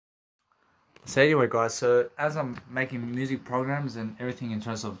So anyway guys, so as I'm making music programs and everything in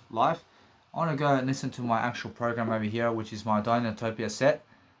terms of life, I want to go and listen to my actual program over here, which is my Dynatopia set.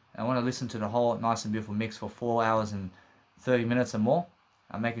 I want to listen to the whole nice and beautiful mix for 4 hours and 30 minutes or more.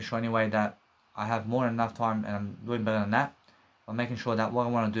 I'm making sure anyway that I have more than enough time, and I'm doing better than that. I'm making sure that what I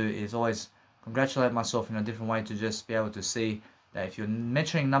want to do is always congratulate myself in a different way, to just be able to see that if you're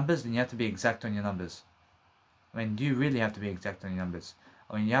mentioning numbers, then you have to be exact on your numbers. I mean, do you really have to be exact on your numbers?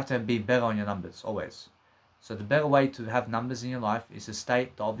 I mean, you have to be better on your numbers, always. So the better way to have numbers in your life is to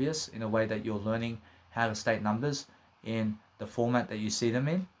state the obvious in a way that you're learning how to state numbers in the format that you see them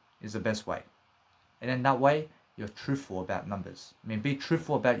in, is the best way. And then that way, you're truthful about numbers. I mean, be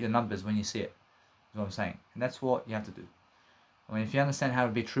truthful about your numbers when you see it, is what I'm saying. And that's what you have to do. I mean, if you understand how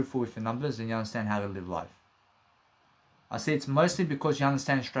to be truthful with your numbers, then you understand how to live life. I see it's mostly because you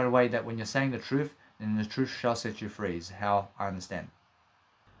understand straight away that when you're saying the truth, then the truth shall set you free, is how I understand.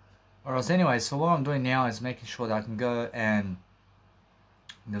 Alright, so anyway, so what I'm doing now is making sure that I can go and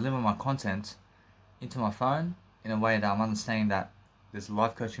deliver my content into my phone in a way that I'm understanding that there's a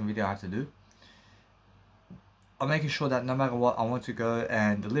life coaching video I have to do. I'm making sure that no matter what, I want to go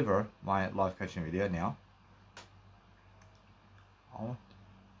and deliver my life coaching video now.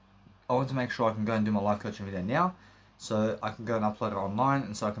 I want to make sure I can go and do my life coaching video now, so I can go and upload it online,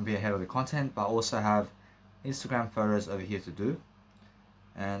 and so I can be ahead of the content, but I also have Instagram photos over here to do.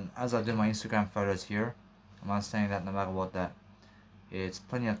 And as I do my Instagram photos here, I'm understanding that no matter what, that it's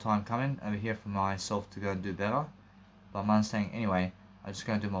plenty of time coming over here for myself to go and do better. But I'm understanding anyway, I'm just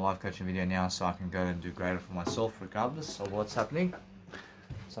going to do my life coaching video now so I can go and do greater for myself regardless of what's happening.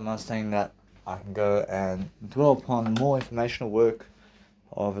 So I'm understanding that I can go and dwell upon more informational work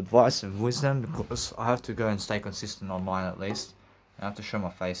of advice and wisdom, because I have to go and stay consistent online at least. I have to show my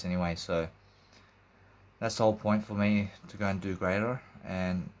face anyway, so that's the whole point for me to go and do greater.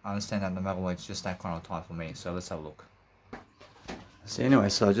 And I understand that no matter what, it's just that kind of time for me. So let's have a look. So anyway,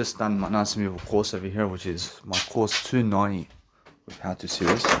 so I just done my nice and beautiful course over here, which is my course 290 with How To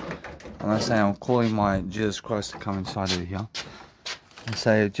Serious. And I say I'm calling my Jesus Christ to come inside over here. I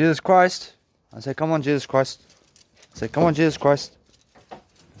say, Jesus Christ. I say, come on, Jesus Christ. I say, come on, Jesus Christ. I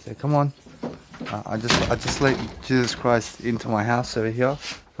say, come on. I just let Jesus Christ into my house over here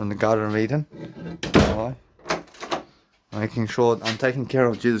from the Garden of Eden. Alright. Making sure I'm taking care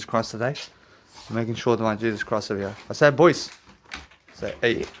of Jesus Christ today. I'm making sure that my Jesus Christ over here. I say, boys. Say,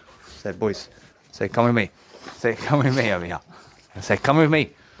 hey. Say, boys. Say, come with me. Say, come with me over here. I say, come with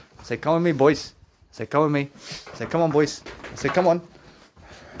me. I say, come with me, boys. I say, come with me. I say, come on, boys. I say, come on.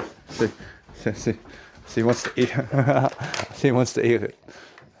 See, he wants to eat. See, he wants to eat it.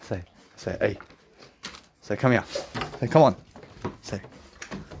 Say, hey. Say, come here. Say, come on. Say,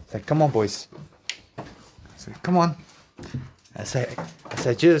 come on, boys. Say, come on. I say,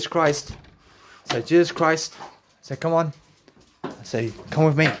 Jesus Christ. I say, Jesus Christ. I say, come on. I say, come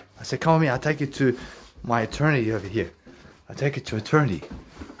with me. I say, come with me. I'll take you to my eternity over here. I'll take you to eternity.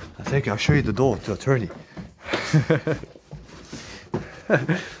 I'll show you the door to eternity.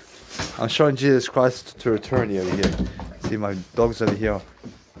 I'm showing Jesus Christ to eternity over here. See my dogs over here.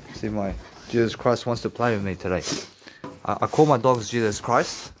 See my Jesus Christ wants to play with me today. I call my dogs Jesus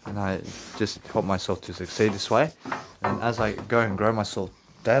Christ, and I just help myself to succeed this way. And as I go and grow myself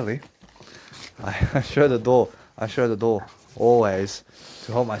daily, I show the door always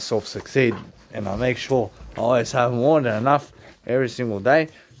to help myself succeed. And I make sure I always have more than enough every single day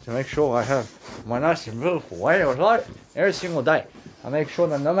to make sure I have my nice and beautiful way of life every single day. I make sure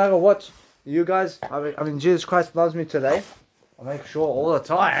that no matter what you guys, I mean Jesus Christ loves me today. I make sure all the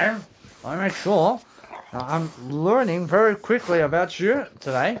time, I'm learning very quickly about you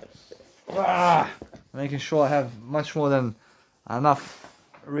today. Making sure I have much more than enough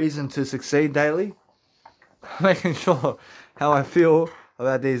reason to succeed daily. Making sure how I feel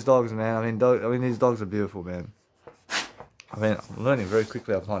about these dogs, man. I mean these dogs are beautiful, man. I'm learning very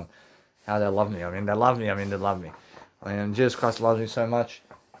quickly upon how they love me. They love me. Jesus Christ loves me so much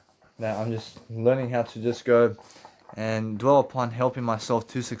that I'm just learning how to just go and dwell upon helping myself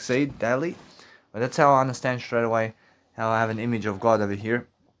to succeed daily. But that's how I understand straight away how I have an image of God over here.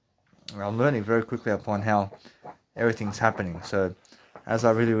 I'm learning very quickly upon how everything's happening. So as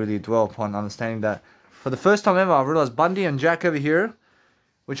I really dwell upon understanding that, for the first time ever, I realized Bundy and Jack over here,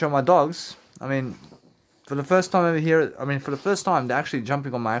 which are my dogs, for the first time over here, for the first time, they're actually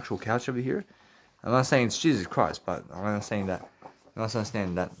jumping on my actual couch over here. I'm not saying it's Jesus Christ, but I'm not saying that. I'm not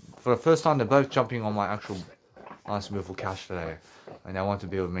understanding that. For the first time, they're both jumping on my actual nice and beautiful couch today. And they want to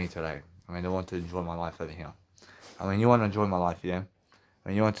be with me today. They want to enjoy my life over here. You want to enjoy my life, yeah?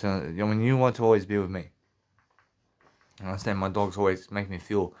 You want to always be with me. I understand my dogs always make me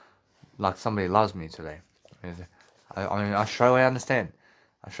feel like somebody loves me today. I mean, I straight away understand.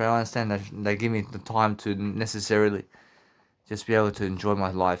 I straight away understand that they give me the time to necessarily just be able to enjoy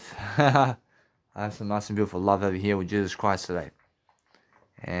my life. I have some nice and beautiful love over here with Jesus Christ today.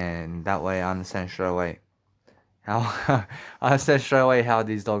 And that way I understand straight away how I understand straight away how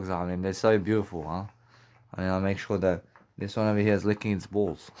these dogs are. I mean, they're so beautiful, huh? I mean, I'll make sure that this one over here is licking its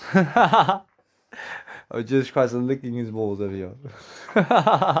balls. Oh, Jesus Christ is licking his balls over here.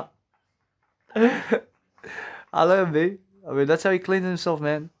 I love him, me. I mean, that's how he cleans himself,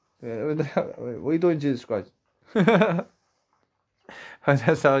 man. What are you doing, Jesus Christ?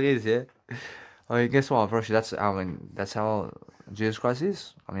 That's how it is, yeah. I mean, guess what, bro? That's how Jesus Christ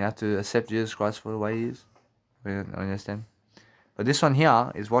is. I mean, you have to accept Jesus Christ for the way he is. I understand. But this one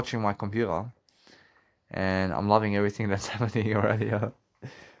here is watching my computer, and I'm loving everything that's happening already.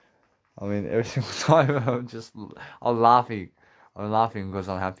 I mean, every single time I'm laughing. I'm laughing because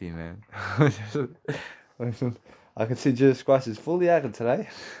I'm happy, man. I can see Jesus Christ is fully active today.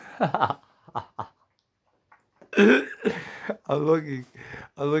 I'm looking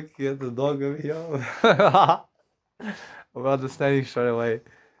at the dog over here. I'm understanding straight away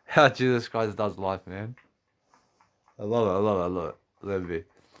how Jesus Christ does life, man. I love it, I love it, I love it. Let me.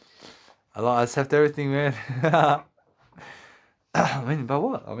 I accept everything, man. I mean, but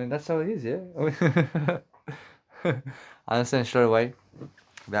what? I mean, that's how it is, yeah? I understand straight away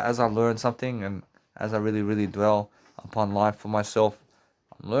that as I learn something and as I really, really dwell upon life for myself,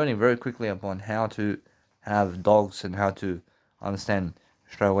 I'm learning very quickly upon how to have dogs and how to understand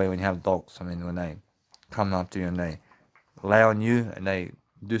straight away when you have dogs. I mean, when they come up to you and they lay on you and they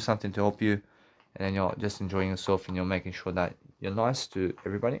do something to help you, and then you're just enjoying yourself and you're making sure that you're nice to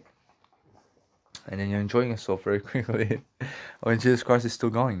everybody, and then you're enjoying yourself very quickly. I mean, Jesus Christ is still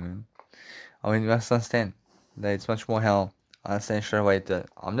going, man. I mean, you must understand that it's much more how I understand straight away that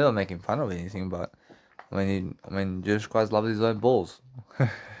I'm never making fun of anything, but I mean, Jesus Christ loves his own balls.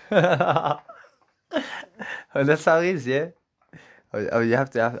 And that's how it is, yeah. I mean, you have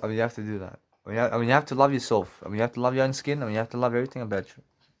to do that. I mean, you have to love yourself. I mean, you have to love your own skin. I mean, you have to love everything about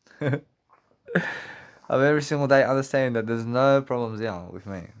you. I mean, every single day, understanding that there's no problems here with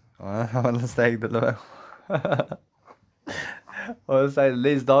me. I'm understanding that. I want to say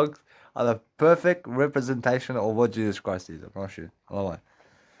these dogs are the perfect representation of what Jesus Christ is. I promise you. Oh,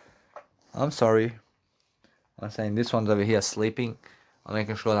 I'm sorry. I'm saying this one's over here sleeping. I'm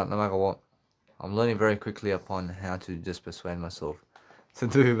making sure that no matter what, I'm learning very quickly upon how to just persuade myself to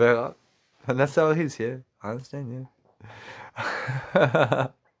do better. And that's how it is, yeah. I understand, yeah.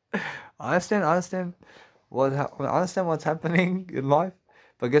 I understand. I understand what's happening in life.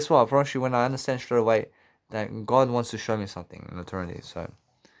 But guess what? I promise you, when I understand straight away that God wants to show me something in eternity. So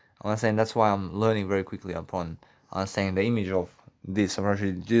I'm saying that's why I'm learning very quickly upon understanding the image of this. I'm promise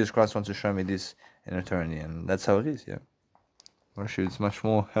you, Jesus Christ wants to show me this in eternity, and that's how it is, yeah. I promise you, it's much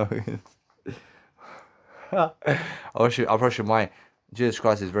more how it is. I promise you, my Jesus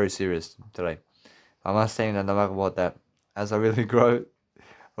Christ is very serious today. I'm not saying that no matter what, that as I really grow,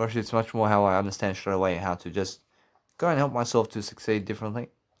 actually it's much more how I understand straight away how to just go and help myself to succeed differently.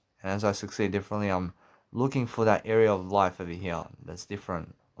 And as I succeed differently, I'm looking for that area of life over here that's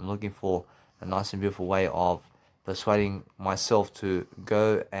different. I'm looking for a nice and beautiful way of persuading myself to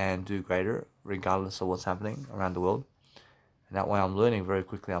go and do greater regardless of what's happening around the world. And that way I'm learning very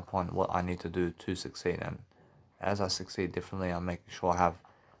quickly upon what I need to do to succeed. And as I succeed differently, I'm making sure I have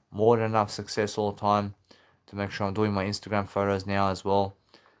more than enough success all the time to make sure I'm doing my Instagram photos now as well.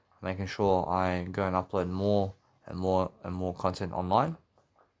 Making sure I go and upload more and more and more content online,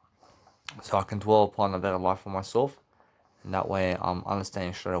 so I can dwell upon a better life for myself. And that way I'm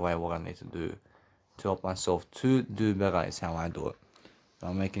understanding straight away what I need to do to help myself to do better is how I do it. So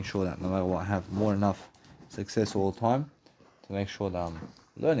I'm making sure that no matter what, I have more than enough success all the time to make sure that I'm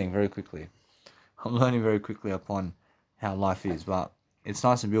learning very quickly. I'm learning very quickly upon how life is. But it's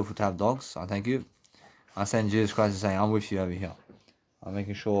nice and beautiful to have dogs. I thank you. I send Jesus Christ and saying, I'm with you over here. I'm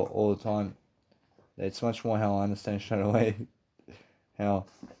making sure all the time that it's much more how I understand straight away how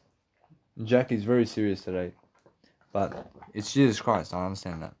Jack is very serious today. But it's Jesus Christ, I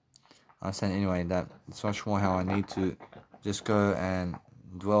understand that. I understand anyway that it's much more how I need to just go and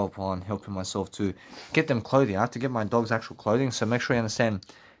dwell upon helping myself to get them clothing. I have to get my dogs actual clothing, so make sure you understand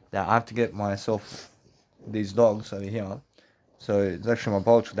that I have to get myself these dogs over here. So it's actually my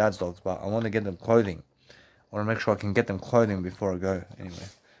biological dad's dogs, but I want to get them clothing. I want to make sure I can get them clothing before I go. Anyway,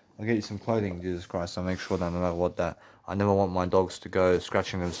 I'll get you some clothing, Jesus Christ. I'll make sure that no matter what, that I never want my dogs to go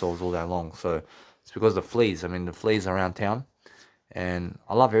scratching themselves all day long. So it's because of the fleas. I mean, the fleas around town, and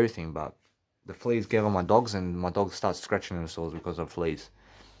I love everything, but the fleas get on my dogs, and my dogs start scratching themselves because of fleas.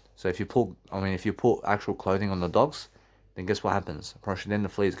 So if you put actual clothing on the dogs, then guess what happens? Then the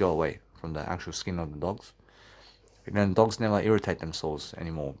fleas go away from the actual skin of the dogs. And then dogs never irritate themselves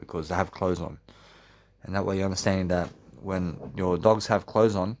anymore because they have clothes on. And that way you understand that when your dogs have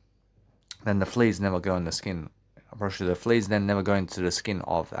clothes on, then the fleas never go in the skin. The fleas then never go into the skin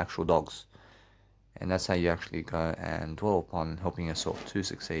of actual dogs. And that's how you actually go and dwell upon helping yourself to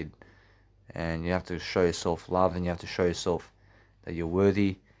succeed. And you have to show yourself love, and you have to show yourself that you're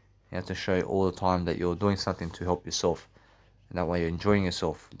worthy. You have to show all the time that you're doing something to help yourself. And that way you're enjoying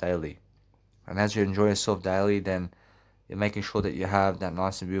yourself daily. And as you enjoy yourself daily, then you're making sure that you have that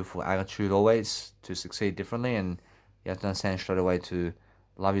nice and beautiful attitude always to succeed differently. And you have to understand straight away to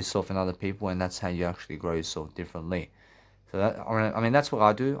love yourself and other people, and that's how you actually grow yourself differently. So that, I mean that's what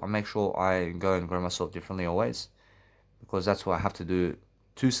I do. I make sure I go and grow myself differently always, because that's what I have to do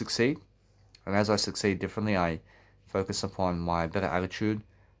to succeed. And as I succeed differently, I focus upon my better attitude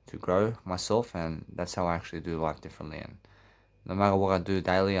to grow myself, and that's how I actually do life differently. And no matter what I do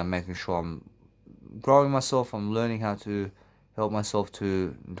daily, I'm making sure I'm growing myself. I'm learning how to help myself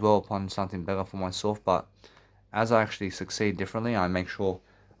to dwell upon something better for myself. But as I actually succeed differently, I make sure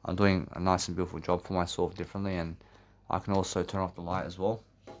I'm doing a nice and beautiful job for myself differently. And I can also turn off the light as well.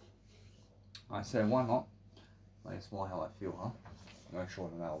 I say, why not? Like, it's more how I feel, huh? Make sure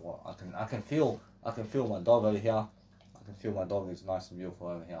no matter what, I can feel my dog over here. I can feel my dog is nice and beautiful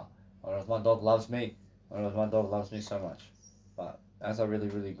over here. I don't know if my dog loves me. I don't know if my dog loves me so much. But as I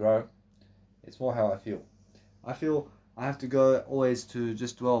really grow, it's more how I feel. I feel I have to go always to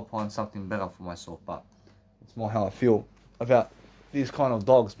just dwell upon something better for myself. But it's more how I feel about these kind of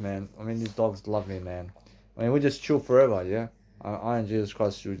dogs, man. I mean, these dogs love me, man. I mean, we just chill forever, yeah. I and Jesus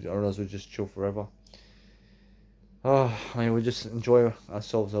Christ, we just chill forever. Oh, I mean, we just enjoy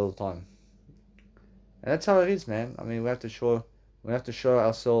ourselves all the time. And that's how it is, man. I mean, we have to show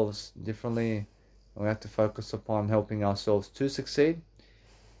ourselves differently. We have to focus upon helping ourselves to succeed.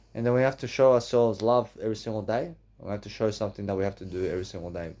 And then we have to show ourselves love every single day. We have to show something that we have to do every single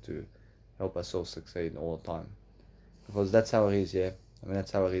day to help ourselves succeed all the time. Because that's how it is, yeah. I mean,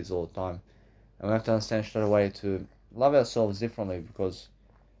 that's how it is all the time. And we have to understand straight away to love ourselves differently, because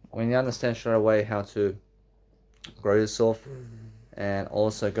when you understand straight away how to grow yourself, and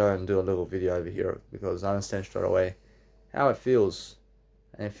also go and do a little video over here, because I understand straight away how it feels,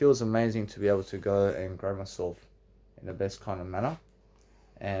 and it feels amazing to be able to go and grow myself in the best kind of manner.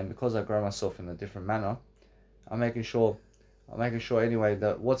 And because I grow myself in a different manner, I'm making sure anyway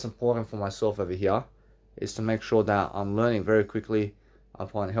that what's important for myself over here is to make sure that I'm learning very quickly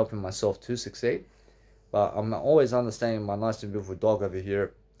upon helping myself to succeed. But I'm always understanding my nice and beautiful dog over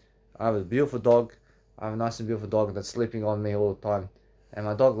here. I have a beautiful dog. I have a nice and beautiful dog that's sleeping on me all the time. And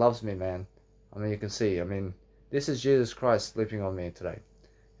my dog loves me, man. I mean, you can see. I mean, this is Jesus Christ sleeping on me today.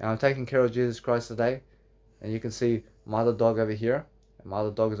 And I'm taking care of Jesus Christ today. And you can see my other dog over here. And my other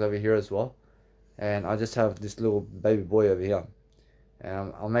dog is over here as well. And I just have this little baby boy over here.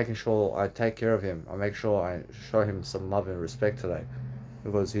 And I'm making sure I take care of him. I make sure I show him some love and respect today.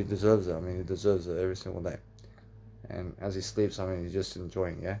 Because he deserves it. I mean, he deserves it every single day. And as he sleeps, I mean, he's just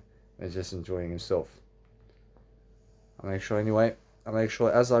enjoying, yeah? He's just enjoying himself. I make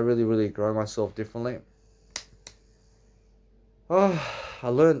sure as I really grow myself differently. I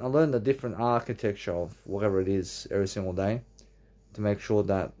learn the different architecture of whatever it is every single day, to make sure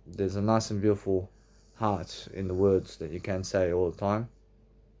that there's a nice and beautiful heart in the words that you can say all the time.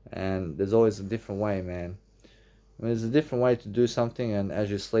 And there's always a different way, man. I mean, there's a different way to do something, and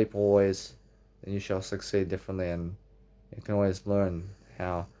as you sleep always, then you shall succeed differently. And you can always learn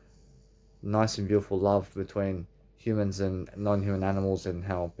how nice and beautiful love between humans and non-human animals, and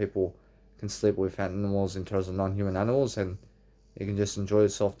how people can sleep with animals in terms of non-human animals, and you can just enjoy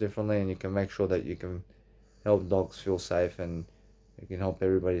yourself differently, and you can make sure that you can help dogs feel safe, and you can help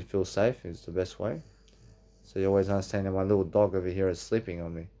everybody feel safe is the best way. So you always understand that my little dog over here is sleeping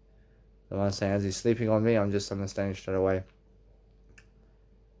on me. So I'm saying, as he's sleeping on me, I'm just understanding straight away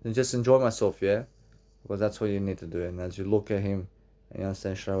and just enjoy myself, yeah, because that's what you need to do. And as you look at him and you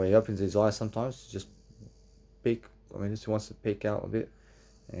understand straight away, he opens his eyes sometimes, just peek. I mean, just wants to peek out a bit,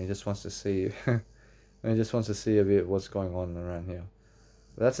 and he just wants to see and he just wants to see a bit what's going on around here.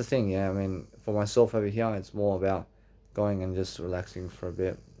 But that's the thing, yeah. I mean, for myself over here, it's more about going and just relaxing for a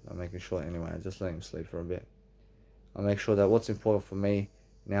bit. I'm making sure anyway, I just let him sleep for a bit. I make sure that what's important for me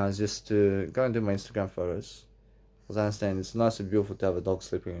now is just to go and do my Instagram photos, because I understand it's nice and beautiful to have a dog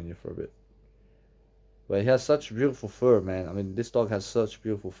sleeping on you for a bit. But he has such beautiful fur, man. I mean, this dog has such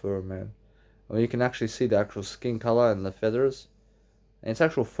beautiful fur, man. I mean, you can actually see the actual skin color and the feathers. And it's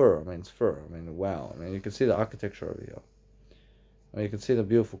actual fur. I mean, it's fur. I mean, wow. I mean, you can see the architecture over here. I mean, you can see the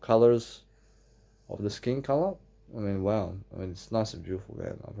beautiful colors of the skin color. I mean, wow. I mean, it's nice and beautiful,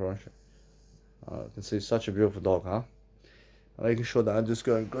 man. I promise you. You can see such a beautiful dog, huh? I'm making sure that I just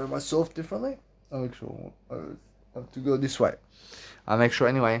go and grow myself differently. I make sure I have to go this way. I make sure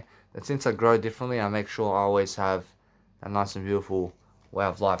anyway that since I grow differently, I make sure I always have a nice and beautiful way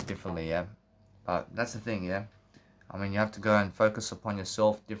of life differently, yeah. But that's the thing, yeah. I mean, you have to go and focus upon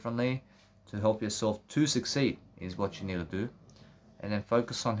yourself differently to help yourself to succeed is what you need to do. And then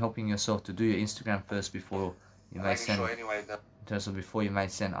focus on helping yourself to do your Instagram first before you may send, in terms of before you may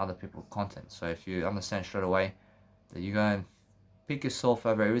send other people content. So if you understand straight away that you go and pick yourself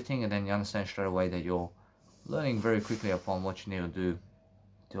over everything, and then you understand straight away that you're learning very quickly upon what you need to do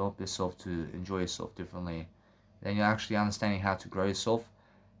to help yourself to enjoy yourself differently, then you're actually understanding how to grow yourself,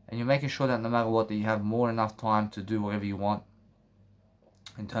 and you're making sure that no matter what, that you have more enough time to do whatever you want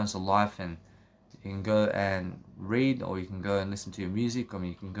in terms of life. And you can go and read, or you can go and listen to your music. I mean,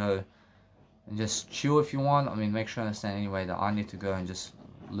 you can go and just chill if you want. I mean, make sure I understand anyway that I need to go and just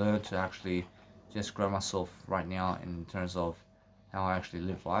learn to actually just grow myself right now in terms of how I actually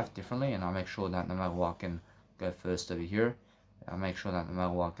live life differently. And I make sure that no matter what, I can go first over here. I make sure that no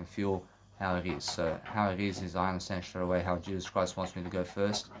matter what, I can feel how it is. So how it is I understand straight away how Jesus Christ wants me to go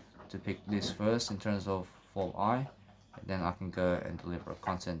first, to pick this first in terms of for I, and then I can go and deliver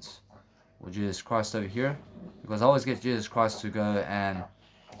content with Jesus Christ over here, because I always get Jesus Christ to go and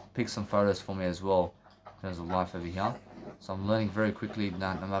pick some photos for me as well in terms of life over here. So I'm learning very quickly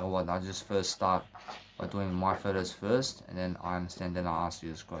that no matter what, I just first start by doing my photos first, and then I understand, then I ask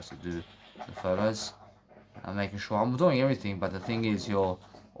Jesus Christ to do the photos. I'm making sure I'm doing everything, but the thing is, you're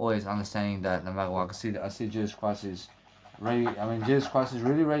always understanding that no matter what, I see Jesus Christ is ready. I mean, Jesus Christ is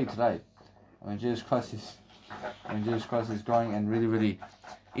really ready today. I mean, Jesus Christ is going and really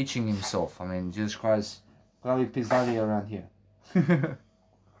itching himself. I mean, Jesus Christ probably pizzati around here.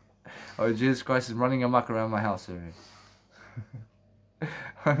 Oh, Jesus Christ is running amok around my house already.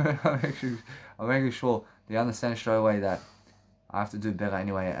 I'm making sure they understand straight away that I have to do better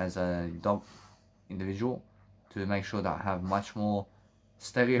anyway as a dog individual, to make sure that I have much more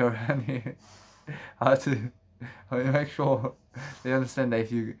steady around here. I have to make sure they understand that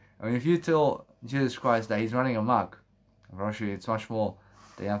if you tell Jesus Christ that he's running amok, actually it's much more,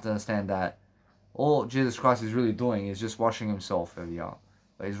 they have to understand that all Jesus Christ is really doing is just washing himself every hour.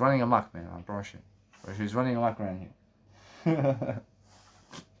 But he's running amok, man, I promise you. He's running amok around here.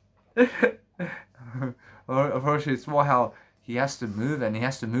 Unfortunately, it's more how he has to move, and he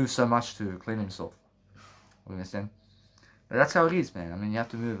has to move so much to clean himself. You understand? But that's how it is, man. I mean, you have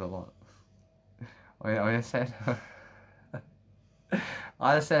to move a lot. I understand.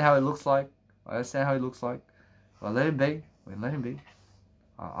 I understand how it looks like. But let him be. Let him be.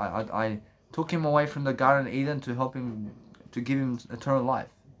 I took him away from the Garden of Eden to help him, to give him eternal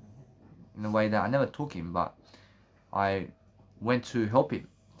life. In a way that I never took him, but I went to help him,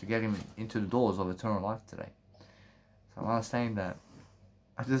 to get him into the doors of eternal life today. So I'm understanding that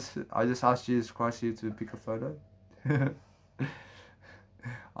I just asked Jesus Christ here to pick a photo.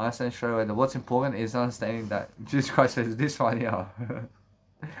 I understand straight away that what's important is understanding that Jesus Christ says this one here.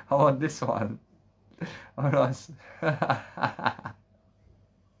 I want this one. Oh, nice.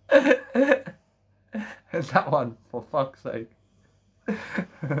 That one, for fuck's sake.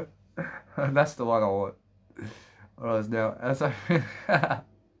 That's the one I want. Alright, now as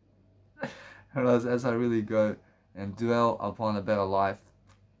I really go and dwell upon a better life,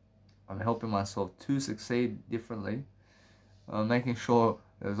 I'm helping myself to succeed differently. I'm making sure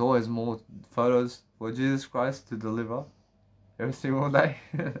there's always more photos for Jesus Christ to deliver every single day.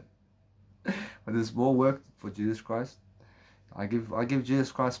 But there's more work for Jesus Christ. I give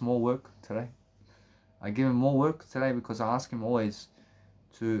Jesus Christ more work today. I give him more work today because I ask him always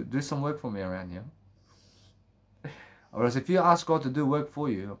to do some work for me around here. Whereas if you ask God to do work for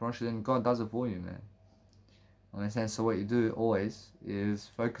you, I promise you, then God does it for you, man. Understand? So what you do always is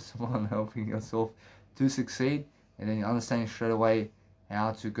focus on helping yourself to succeed, and then you understand straight away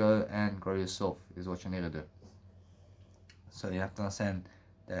how to go and grow yourself is what you need to do. So you have to understand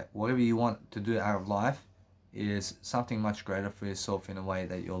that whatever you want to do out of life is something much greater for yourself, in a way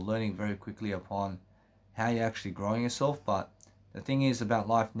that you're learning very quickly upon how you're actually growing yourself. But the thing is about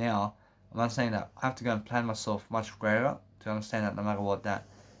life now, I'm not saying that I have to go and plan myself much greater to understand that no matter what, that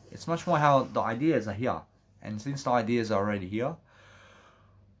it's much more how the ideas are here. And since the ideas are already here,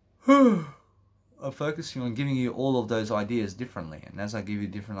 I'm focusing on giving you all of those ideas differently. And as I give you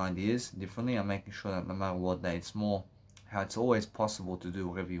different ideas differently, I'm making sure that no matter what, that it's more how it's always possible to do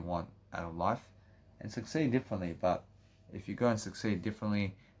whatever you want out of life and succeed differently. But if you go and succeed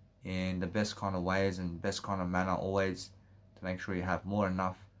differently in the best kind of ways and best kind of manner always, to make sure you have more than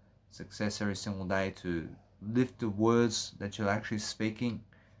enough success every single day to lift the words that you're actually speaking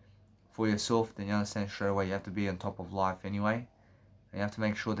for yourself. Then you understand straight away you have to be on top of life anyway, and you have to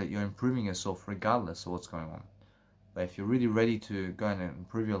make sure that you're improving yourself regardless of what's going on. But if you're really ready to go and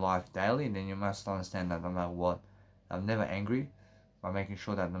improve your life daily, then you must understand that no matter what, I'm never angry, by making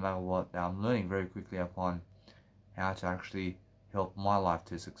sure that no matter what, that I'm learning very quickly upon how to actually help my life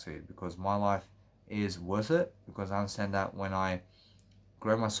to succeed, because my life is worth it, because I understand that when I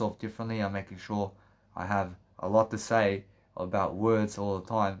grow myself differently, I'm making sure I have a lot to say about words all the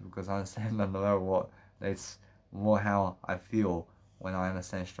time, because I understand that no matter what, it's more how I feel when I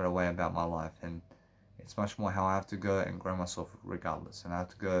understand straight away about my life, and it's much more how I have to go and grow myself regardless, and I have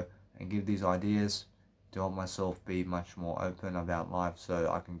to go and give these ideas to help myself be much more open about life, so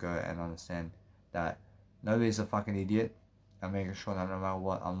I can go and understand that nobody's a fucking idiot. I'm making sure that no matter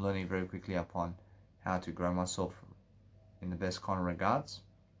what, I'm learning very quickly upon how to grow myself in the best kind of regards.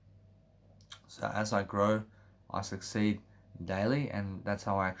 So as I grow, I succeed daily, and that's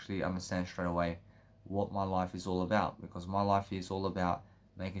how I actually understand straight away what my life is all about, because my life is all about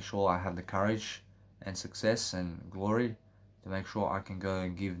making sure I have the courage and success and glory to make sure I can go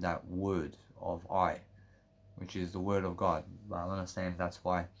and give that word of I, which is the word of God. But I understand that's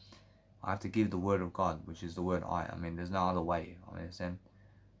why I have to give the word of God, which is the word I. I mean, there's no other way. I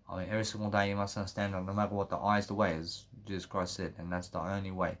mean, every single day you must understand that no matter what, the I is the way, as Jesus Christ said, and that's the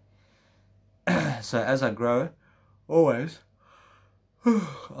only way. So as I grow, always,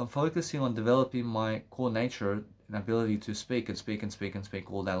 I'm focusing on developing my core nature and ability to speak and speak and speak and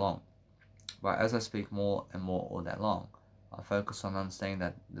speak all day long. But as I speak more and more all day long, I focus on understanding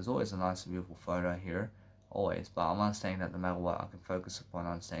that there's always a nice and beautiful photo here, always, but I'm understanding that no matter what, I can focus upon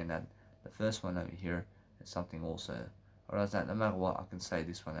understanding that the first one over here is something also. I realize that no matter what, I can say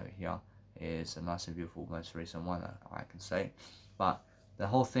this one over here is a nice and beautiful, most recent one that I can say. But the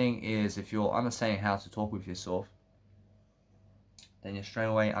whole thing is, if you're understanding how to talk with yourself, then you're straight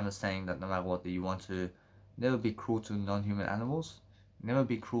away understanding that no matter what, that you want to never be cruel to non-human animals, never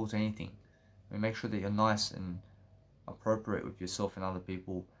be cruel to anything. I mean, make sure that you're nice and appropriate with yourself and other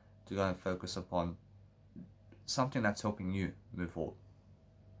people to go and focus upon something that's helping you move forward.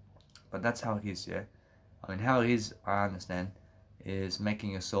 But that's how it is, yeah. I mean, how it is, I understand, is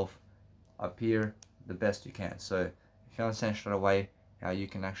making yourself appear the best you can. So if you understand straight away how you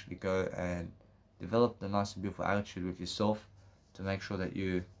can actually go and develop the nice and beautiful attitude with yourself to make sure that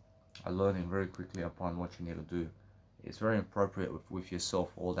you are learning very quickly upon what you need to do, it's very appropriate with yourself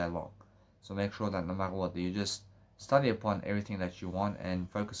all day long. So make sure that no matter what, that you just study upon everything that you want and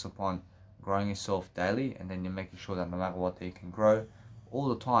focus upon growing yourself daily, and then you're making sure that no matter what, that you can grow all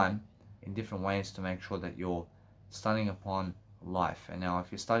the time in different ways to make sure that you're studying upon life. And now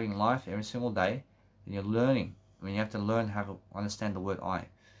if you're studying life every single day, then you're learning. I mean, you have to learn how to understand the word I.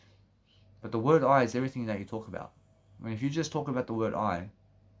 But the word I is everything that you talk about. I mean, if you just talk about the word I,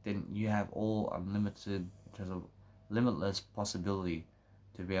 then you have all unlimited, in terms of limitless possibility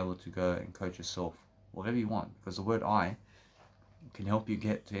to be able to go and coach yourself whatever you want, because the word I can help you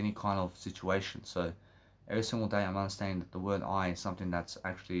get to any kind of situation. So every single day I'm understanding that the word I is something that's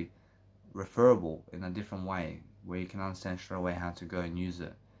actually referable in a different way, where you can understand straight away how to go and use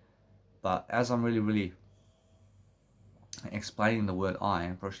it. But as I'm really explaining the word I,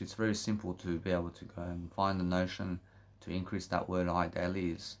 approach, it's very simple to be able to go and find the notion to increase that word I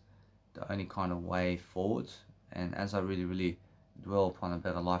daily is the only kind of way forward. And as I really dwell upon a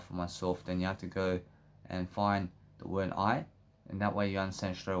better life for myself, then you have to go and find the word I, and that way you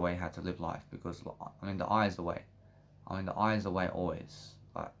understand straight away how to live life, because I mean the I is the way. I mean the I is the way always.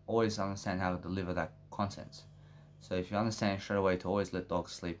 I always understand how to deliver that content. So if you understand straight away to always let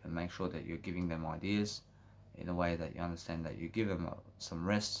dogs sleep and make sure that you're giving them ideas in a way that you understand that you give them some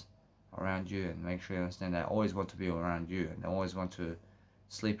rest around you, and make sure you understand they always want to be around you and they always want to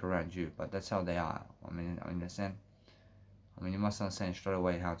sleep around you, but that's how they are. I mean, understand? I mean, you must understand straight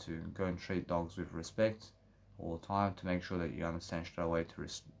away how to go and treat dogs with respect all the time, to make sure that you understand straight away to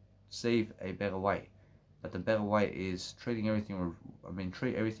receive a better way. But the better way is treating everything,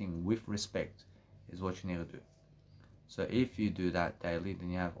 treat everything with respect is what you need to do. So if you do that daily, then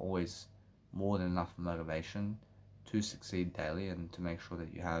you have always more than enough motivation to succeed daily, and to make sure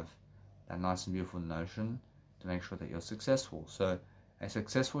that you have that nice and beautiful notion to make sure that you're successful. So a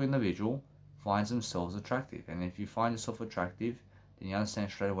successful individual finds themselves attractive, and if you find yourself attractive, then you understand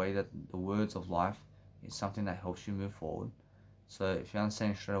straight away that the words of life is something that helps you move forward. So if you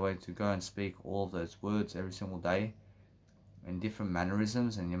understand straight away to go and speak all of those words every single day in different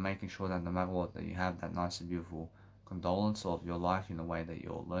mannerisms, and you're making sure that no matter what, that you have that nice and beautiful condolence of your life in a way that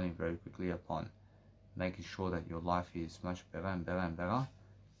you're learning very quickly upon making sure that your life is much better and better and better,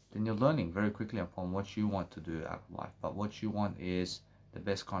 then you're learning very quickly upon what you want to do out of life. But what you want is the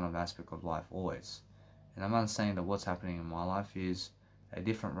best kind of aspect of life always. And I'm not saying that what's happening in my life is a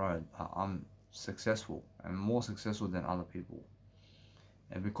different road, but I'm successful and more successful than other people.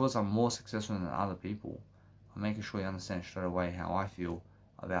 And because I'm more successful than other people, I'm making sure you understand straight away how I feel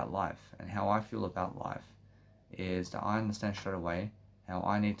about life. And how I feel about life is that I understand straight away how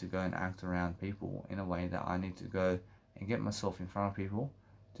I need to go and act around people in a way that I need to go and get myself in front of people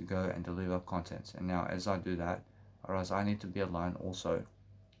to go and deliver content. And now as I do that, whereas I need to be alone also,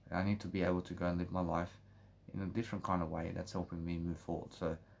 I need to be able to go and live my life in a different kind of way that's helping me move forward.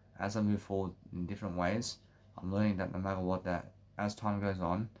 So as I move forward in different ways, I'm learning that no matter what, that as time goes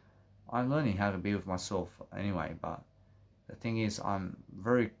on, I'm learning how to be with myself anyway. But the thing is, I'm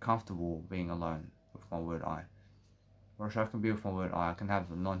very comfortable being alone with my word I. Whereas I can be with my word I can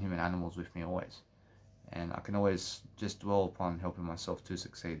have non-human animals with me always. And I can always just dwell upon helping myself to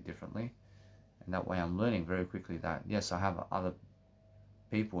succeed differently. And that way I'm learning very quickly that, yes, I have other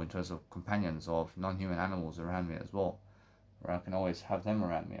people in terms of companions of non-human animals around me as well. Where I can always have them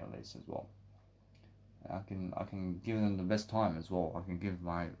around me at least as well. And I can give them the best time as well. I can give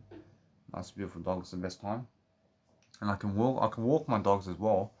my nice beautiful dogs the best time. And I can walk my dogs as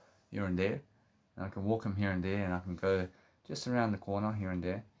well, here and there. And I can walk them here and there, and I can go just around the corner here and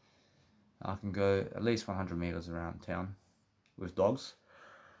there. I can go at least 100 meters around town with dogs.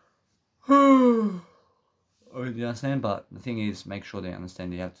 You understand? But the thing is, make sure they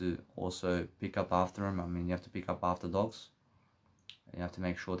understand you have to also pick up after them. I mean, you have to pick up after dogs. And you have to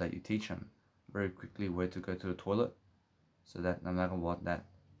make sure that you teach them very quickly where to go to the toilet, so that no matter what, that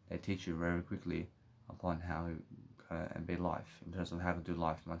they teach you very quickly upon how to go and be life, in terms of how to do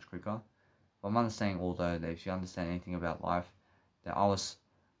life much quicker. But I'm understanding, although, that if you understand anything about life, that I was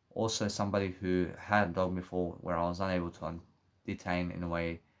also somebody who had a dog before, where I was unable to detain in a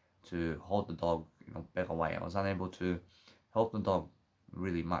way to hold the dog in a better way. I was unable to help the dog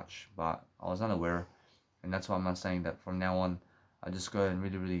really much, but I was unaware, and that's why I'm not saying that from now on I just go and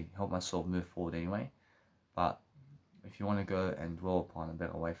really help myself move forward anyway. But if you want to go and dwell upon a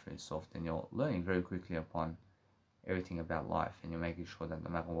better way for yourself, then you're learning very quickly upon everything about life, and you're making sure that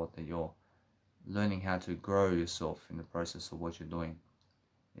no matter what, that you're learning how to grow yourself in the process of what you're doing.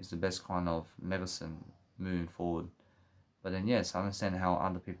 Is the best kind of medicine moving forward. But then yes, I understand how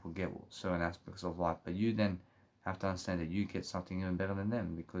other people get certain aspects of life, but you then have to understand that you get something even better than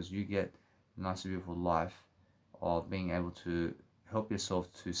them, because you get a nice beautiful life of being able to help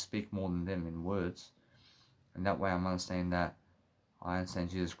yourself to speak more than them in words. And that way I'm understanding that I understand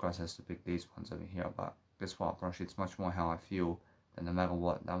Jesus Christ has to pick these ones over here, but guess what, Brush, it's much more how I feel, that no matter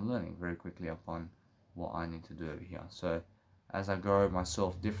what, I'm learning very quickly upon what I need to do over here. So as I grow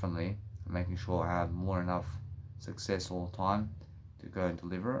myself differently, I'm making sure I have more enough success all the time to go and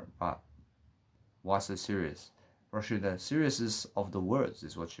deliver it. But why so serious? Brush, the seriousness of the words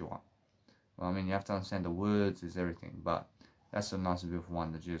is what you want. Well, I mean, you have to understand the words is everything, but that's a nice and beautiful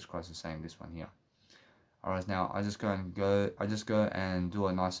one that Jesus Christ is saying, this one here. Alright, now I just go and do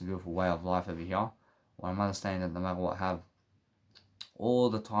a nice and beautiful way of life over here, where I'm understanding that no matter what, I have all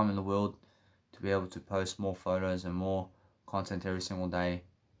the time in the world to be able to post more photos and more content every single day,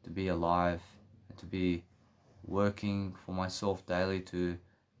 to be alive and to be working for myself daily, to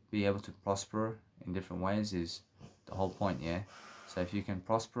be able to prosper in different ways is the whole point, yeah? So if you can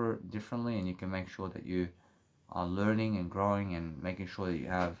prosper differently, and you can make sure that you are learning and growing and making sure that you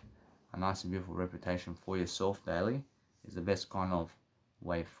have a nice and beautiful reputation for yourself daily, is the best kind of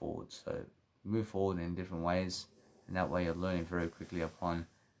way forward. So move forward in different ways, and that way you're learning very quickly upon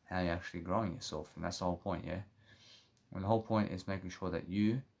how you're actually growing yourself. And that's the whole point, yeah? And the whole point is making sure that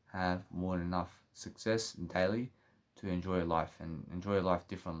you have more than enough success daily to enjoy your life, and enjoy your life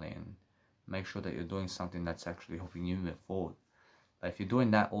differently, and make sure that you're doing something that's actually helping you move forward. But if you're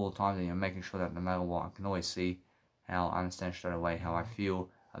doing that all the time, then you're making sure that no matter what, I can always see how I understand straight away how I feel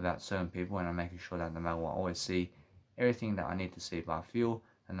about certain people, and I'm making sure that no matter what, I always see everything that I need to see. But I feel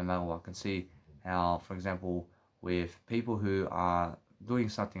that no matter what, I can see how, for example, with people who are doing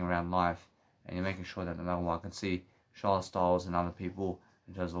something around life, and you're making sure that no matter what, I can see Charlotte Styles and other people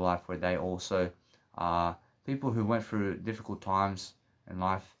in terms of life, where they also are people who went through difficult times in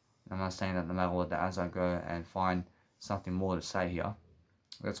life. And I'm not saying that no matter what, that as I go and find something more to say here,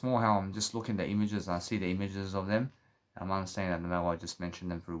 that's more how I'm just looking at the images, and I see the images of them, and I'm understanding that no matter what, I just mention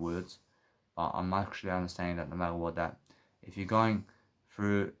them through words. But I'm actually understanding that no matter what, that if you're going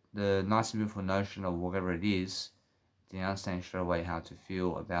through the nice and beautiful notion of whatever it is, then you understand straight away how to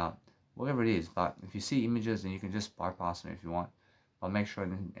feel about whatever it is. But if you see images, then you can just bypass them if you want. but make sure,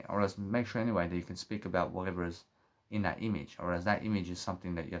 or else make sure anyway that you can speak about whatever is in that image, or as that image is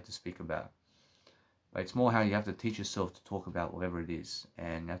something that you have to speak about. But it's more how you have to teach yourself to talk about whatever it is,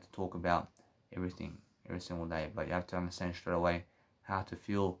 and you have to talk about everything every single day. But you have to understand straight away how to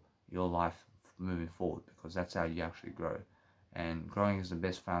feel your life moving forward, because that's how you actually grow. And growing is the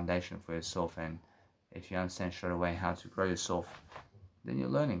best foundation for yourself. And if you understand straight away how to grow yourself, then you're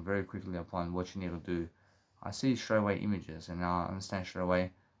learning very quickly upon what you need to do. I see straight away images, and now I understand straight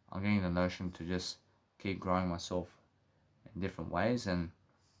away. I'm getting the notion to just keep growing myself in different ways, and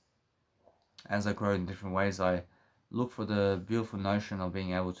as I grow in different ways, I look for the beautiful notion of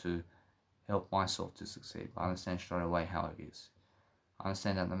being able to help myself to succeed. I understand straight away how it is. I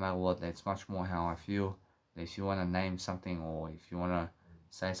understand that no matter what, it's much more how I feel. That if you want to name something, or if you want to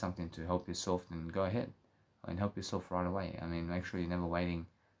say something to help yourself, then go ahead and help yourself right away. I mean, make sure you're never waiting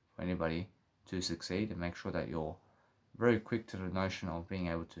for anybody to succeed, and make sure that you're very quick to the notion of being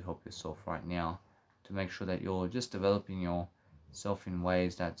able to help yourself right now, to make sure that you're just developing yourself in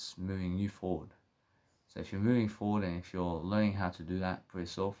ways that's moving you forward. So if you're moving forward, and if you're learning how to do that for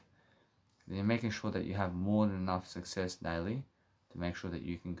yourself, then you're making sure that you have more than enough success daily to make sure that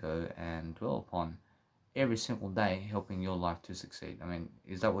you can go and dwell upon every single day helping your life to succeed. I mean,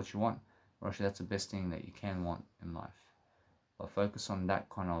 is that what you want? Well, actually, that's the best thing that you can want in life. But focus on that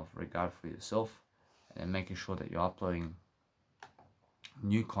kind of regard for yourself, and making sure that you're uploading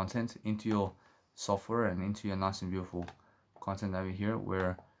new content into your software and into your nice and beautiful content over here,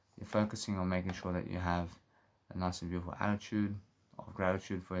 where you're focusing on making sure that you have a nice and beautiful attitude of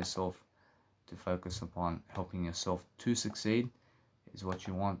gratitude for yourself, to focus upon helping yourself to succeed is what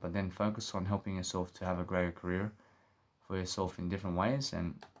you want, but then focus on helping yourself to have a greater career for yourself in different ways,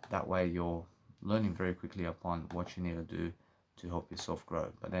 and that way you're learning very quickly upon what you need to do to help yourself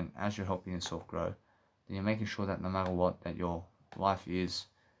grow. But then as you're helping yourself grow, then you're making sure that no matter what, that your life is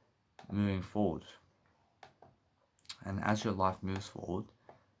moving forward. And as your life moves forward,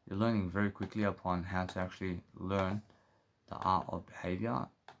 you're learning very quickly upon how to actually learn the art of behavior,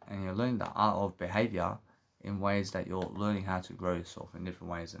 and you're learning the art of behavior in ways that you're learning how to grow yourself in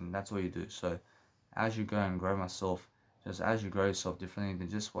different ways, and that's what you do. So as you go and grow myself, just as you grow yourself differently, then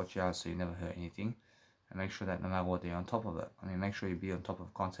just watch out so you never hurt anything, and make sure that no matter what, you're on top of it. I mean, make sure you be on top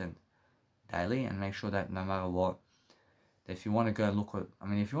of content daily, and make sure that no matter what, if you want to go look at, I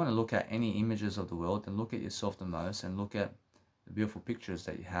mean, if you want to look at any images of the world, then look at yourself the most, and look at the beautiful pictures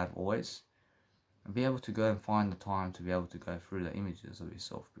that you have always, and be able to go and find the time to be able to go through the images of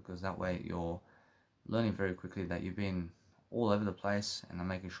yourself, because that way you're learning very quickly that you've been all over the place. And I'm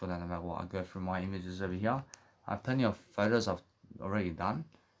making sure that no matter what, I go through my images over here. I have plenty of photos I've already done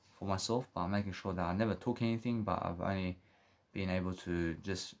for myself, but I'm making sure that I never took anything, but I've only been able to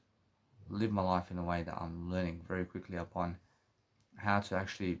just live my life in a way that I'm learning very quickly upon how to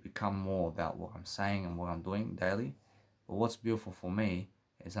actually become more about what I'm saying and what I'm doing daily. But what's beautiful for me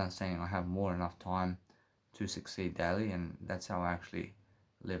is understanding I have more than enough time to succeed daily, and that's how I actually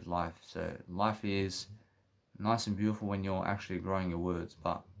live life. So life is nice and beautiful when you're actually growing your words,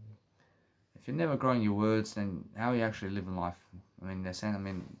 but if you're never growing your words, then how are you actually living life? I mean, they're saying, I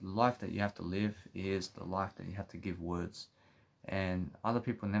mean, the life that you have to live is the life that you have to give words, and other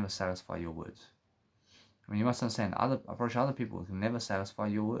people never satisfy your words. I mean, you must understand, other people can never satisfy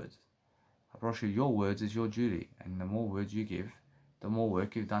your words. Your words is your duty, and the more words you give, the more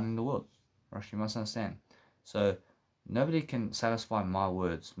work you've done in the world. You must understand. So nobody can satisfy my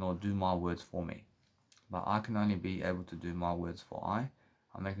words nor do my words for me, but I can only be able to do my words for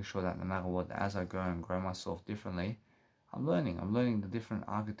I'm making sure that no matter what, as I go and grow myself differently, I'm learning the different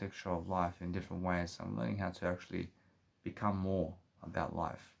architecture of life in different ways. I'm learning how to actually become more about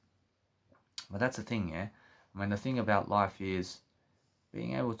life. But that's the thing, yeah. I mean, the thing about life is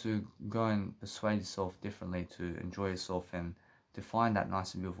being able to go and persuade yourself differently, to enjoy yourself, and to find that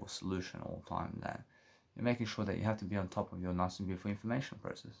nice and beautiful solution all the time. That you're making sure that you have to be on top of your nice and beautiful information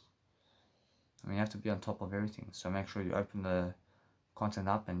process. I mean, you have to be on top of everything. So make sure you open the content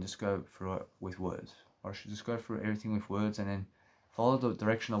up and just go through it with words. Or should just go through everything with words, and then follow the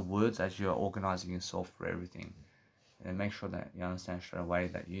direction of words as you're organizing yourself for everything. And make sure that you understand straight away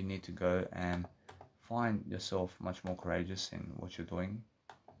that you need to go and find yourself much more courageous in what you're doing.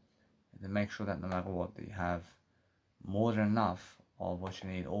 And then make sure that no matter what, that you have more than enough of what you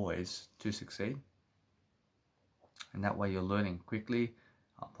need always to succeed. And that way you're learning quickly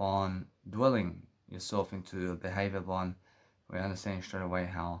upon dwelling yourself into a behavior one, where you understand straight away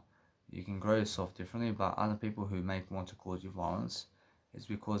how you can grow yourself differently. But other people who may want to cause you violence, is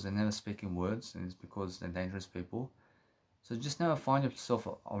because they're never speaking words, and it's because they're dangerous people. So just never find yourself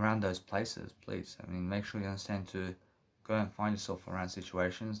around those places, please. I mean, make sure you understand to go and find yourself around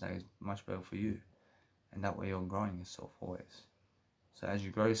situations that is much better for you, and that way you're growing yourself always. So as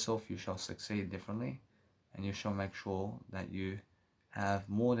you grow yourself, you shall succeed differently, and you shall make sure that you have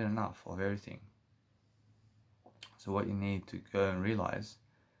more than enough of everything. So what you need to go and realize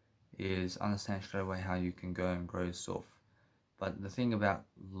is understand straight away how you can go and grow yourself. But the thing about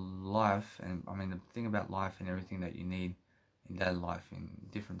life, and I mean the thing about life and everything that you need in daily life, in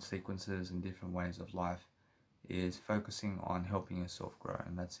different sequences and different ways of life, is focusing on helping yourself grow,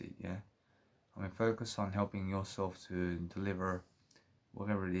 and that's it. Yeah, I mean, focus on helping yourself to deliver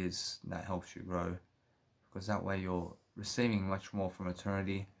whatever it is that helps you grow, because that way you're receiving much more from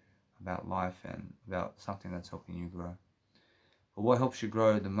eternity about life and about something that's helping you grow. But what helps you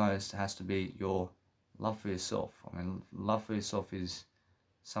grow the most has to be your love for yourself. I mean, love for yourself is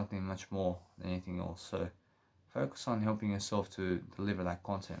something much more than anything else. So focus on helping yourself to deliver that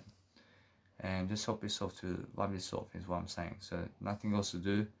content, and just help yourself to love yourself is what I'm saying. So nothing else to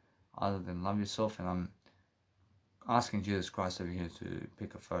do other than love yourself. And I'm asking Jesus Christ over here to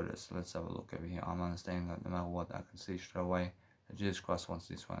pick a photo. So let's have a look over here. I'm understanding that no matter what, I can see straight away that Jesus Christ wants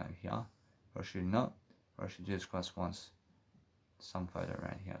this one over here. Or should not. Or should Jesus Christ wants some photo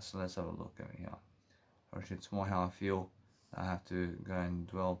right here. So let's have a look over here. Or should it's more how I feel that I have to go and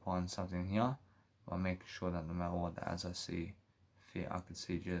dwell upon something here, by making sure that no matter what, as I see fit, I could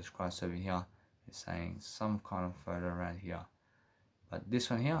see Jesus Christ over here is saying some kind of photo right here. But this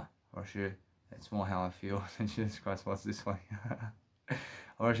one here, or should it's more how I feel than Jesus Christ wants this one here.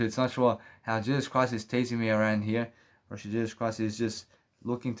 Or should it's not sure how Jesus Christ is teasing me around here, or should Jesus Christ is just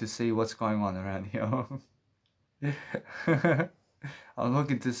looking to see what's going on around here. I'm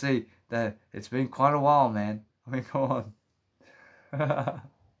looking to see that it's been quite a while, man. I mean, come on.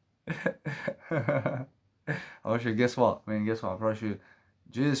 I should guess what? I mean, guess what? I should.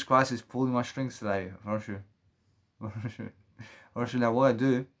 Jesus Christ is pulling my strings today. I should. Now what I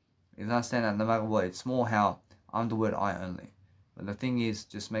do is understand that no matter what, it's more how I'm the word I only. But the thing is,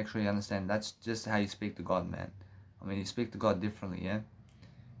 just make sure you understand that's just how you speak to God, man. I mean, you speak to God differently, yeah?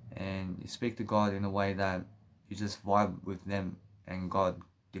 And you speak to God in a way that you just vibe with them and God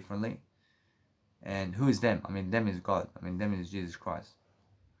differently. And who is them? I mean, them is God. I mean, them is Jesus Christ.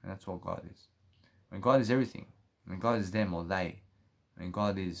 And that's what God is. I mean, God is everything. I mean, God is them or they. I mean,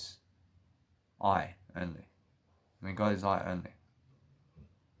 God is I only. I mean, God is I only.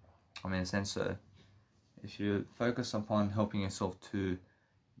 I mean, in a sense, so if you focus upon helping yourself to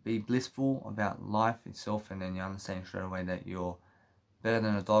be blissful about life itself, and then you understand straight away that you're better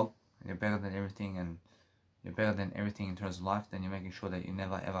than a dog, you're better than everything, and you're better than everything in terms of life, then you're making sure that you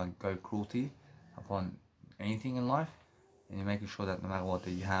never ever go cruelty upon anything in life, and you're making sure that no matter what,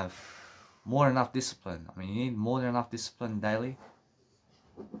 that you have more than enough discipline. I mean, you need more than enough discipline daily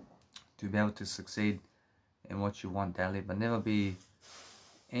to be able to succeed in what you want daily, but never be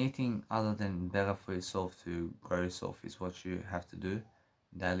anything other than better for yourself. To grow yourself is what you have to do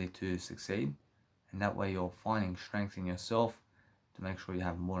daily to succeed, and that way you're finding strength in yourself to make sure you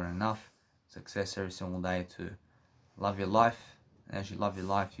have more than enough success every single day to love your life. And as you love your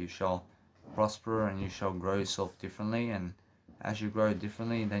life, you shall prosper and you shall grow yourself differently. And as you grow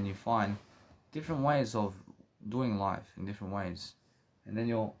differently, then you find different ways of doing life in different ways, and then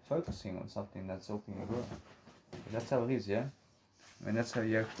you're focusing on something that's helping you grow. But that's how it is, yeah? I mean, that's how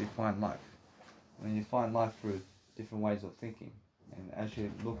you actually find life. I mean, you find life through different ways of thinking. And as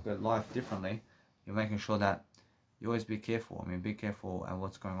you look at life differently, you're making sure that you always be careful. I mean, be careful at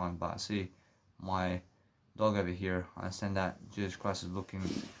what's going on. But I see my dog over here. I understand that Jesus Christ is looking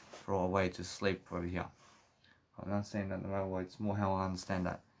for a way to sleep over here. I'm not saying that no matter what, it's more how I understand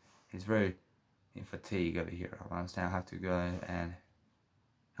that he's very in fatigue over here. I understand I have to go and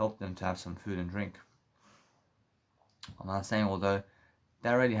help them to have some food and drink. I'm not saying although they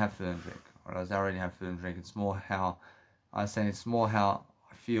already have food and drink, or they already have food and drink, it's more how I understand, it's more how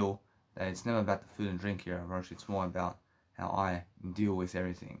I feel that it's never about the food and drink here, Rosh. It's more about how I deal with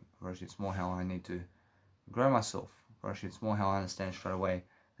everything. Rosh, it's more how I need to grow myself. Rosh, it's more how I understand straight away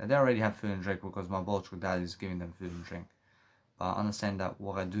that they already have food and drink because my biological dad is giving them food and drink. But I understand that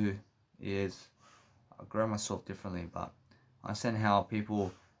what I do is I grow myself differently, but I understand how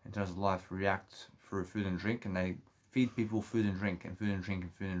people in terms of life react through food and drink, and they feed people food and drink and food and drink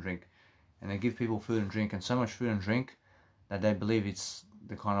and food and drink, and they give people food and drink and so much food and drink that they believe it's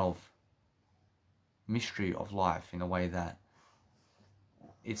the kind of mystery of life, in a way that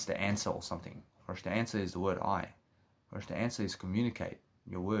it's the answer or something. Or the answer is the word I. Or the answer is communicate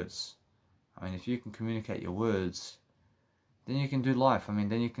your words. I mean, if you can communicate your words, then you can do life. I mean,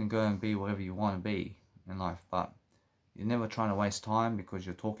 then you can go and be whatever you want to be in life. But you're never trying to waste time because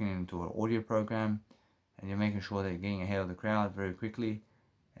you're talking into an audio program and you're making sure that you're getting ahead of the crowd very quickly,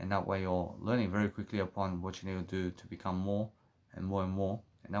 and that way you're learning very quickly upon what you need to do to become more and more and more,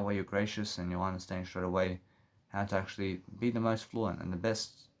 and that way you're gracious and you'll understand straight away how to actually be the most fluent and the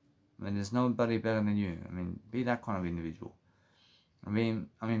best. I mean, there's nobody better than you. I mean, be that kind of individual. I mean,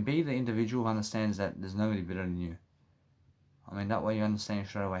 be the individual who understands that there's nobody better than you. I mean, that way you understand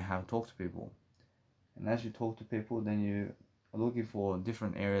straight away how to talk to people. And as you talk to people, then you are looking for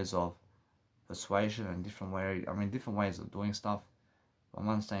different areas of persuasion and different ways of doing stuff. But I'm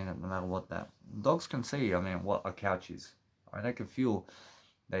understanding that no matter what, that dogs can see, what a couch is. I mean, they can feel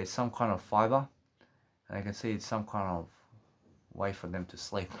there's some kind of fiber, and they can see it's some kind of way for them to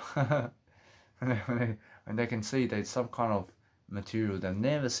sleep. when they can see there's some kind of material they've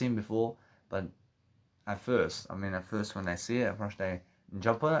never seen before, but at first when they see it, at first they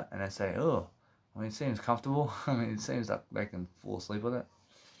jump on it and they say, oh, it seems comfortable. It seems like they can fall asleep with it.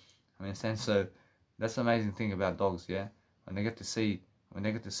 So that's the amazing thing about dogs, yeah. When they get to see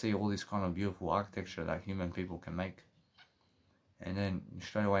all this kind of beautiful architecture that human people can make, and then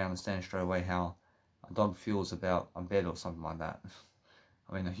you understand straight away how a dog feels about a bed or something like that.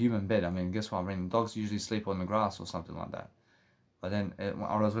 A human bed. Guess what? Dogs usually sleep on the grass or something like that. But then,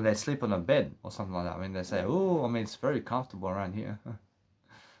 or when they sleep on a bed or something like that, they say, oh, it's very comfortable around here.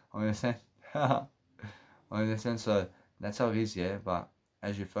 So that's how it is, yeah. But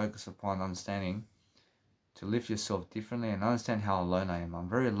as you focus upon understanding to lift yourself differently and understand how alone I am. I'm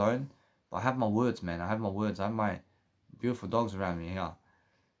very alone, but I have my words, man. I have my beautiful dogs around me here.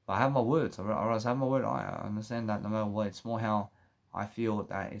 But I have my words. I have my word. I understand that no matter what, it's more how I feel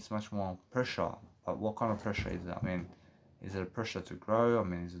that it's much more pressure. But what kind of pressure is it? Is it a pressure to grow?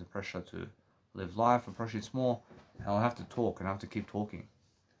 Is it a pressure to live life? A pressure, it's more how I have to talk and I have to keep talking.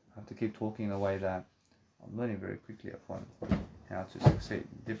 I have to keep talking in a way that I'm learning very quickly upon how to succeed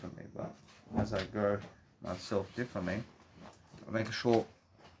differently. But as I grow myself differently, I'm making sure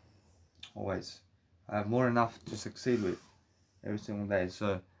always I have more enough to succeed with every single day.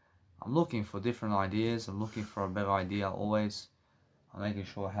 So I'm looking for different ideas. I'm looking for a better idea always. I'm making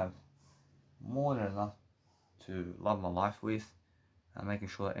sure I have more than enough to love my life with. I'm making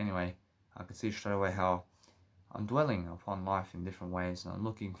sure that anyway I can see straight away how I'm dwelling upon life in different ways, and I'm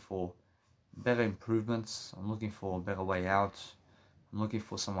looking for better improvements. I'm looking for a better way out. I'm looking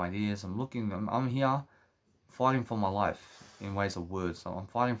for some ideas. I'm here fighting for my life in ways of words. I'm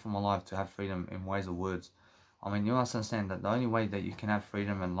fighting for my life to have freedom in ways of words. You must understand that the only way that you can have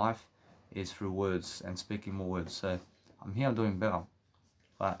freedom in life is through words and speaking more words. So I'm here doing better.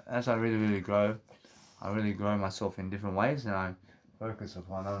 But as I really grow, I really grow myself in different ways, and I focus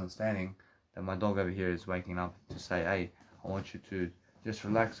upon understanding that my dog over here is waking up to say, hey, I want you to just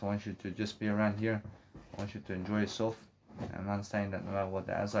relax. I want you to just be around here. I want you to enjoy yourself. And I'm understanding that no matter what,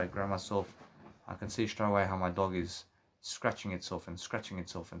 as I grow myself, I can see straight away how my dog is scratching itself and scratching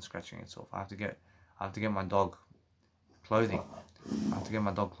itself and scratching itself. I have to get my dog clothing. I have to get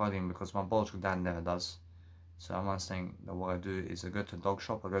my dog clothing because my biological dad never does. So I'm understanding that what I do is I go to the dog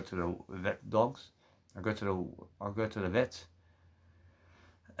shop. I go to the vet dogs. I go to the vet.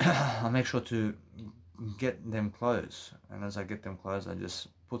 I make sure to get them clothes, and as I get them clothes, I just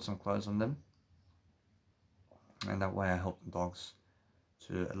put some clothes on them, and that way I help the dogs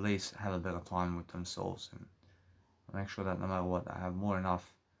to at least have a better time with themselves, and I make sure that no matter what, I have more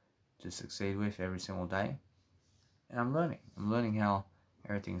enough to succeed with every single day. And I'm learning how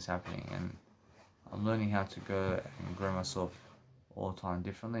everything's happening, and I'm learning how to go and grow myself all the time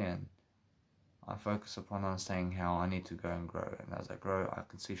differently, and I focus upon understanding how I need to go and grow, and as I grow I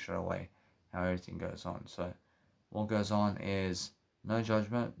can see straight away how everything goes on. So what goes on is no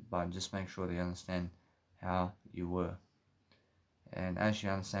judgment, but just make sure that you understand how you were, and as you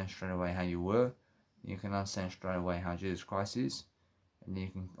understand straight away how you were, you can understand straight away how Jesus Christ is, and you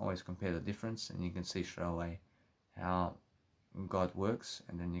can always compare the difference, and you can see straight away how God works,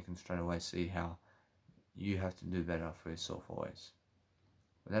 and then you can straight away see how you have to do better for yourself always.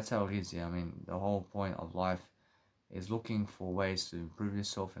 But that's how it is, yeah. The whole point of life is looking for ways to improve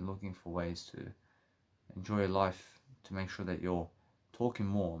yourself and looking for ways to enjoy life, to make sure that you're talking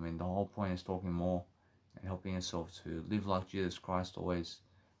more. The whole point is talking more and helping yourself to live like Jesus Christ always,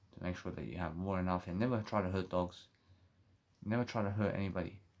 to make sure that you have more enough, and never try to hurt dogs. Never try to hurt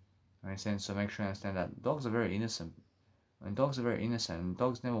anybody. So make sure you understand that dogs are very innocent. Dogs are very innocent, and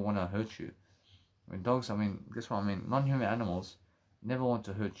dogs never want to hurt you. Dogs, guess what? Non-human animals never want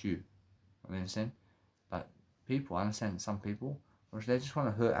to hurt you. Understand? But people, I understand some people, they just want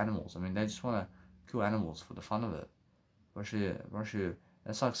to hurt animals. They just want to kill animals for the fun of it.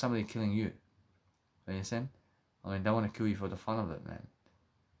 That's like somebody killing you. Understand? They want to kill you for the fun of it, man.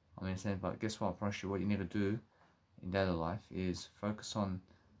 I mean, but guess what? I promise you, what you need to do in daily life is focus on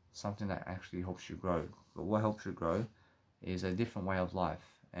something that actually helps you grow. But what helps you grow is a different way of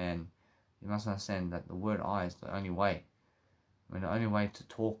life, and you must understand that the word I is the only way. I mean, the only way to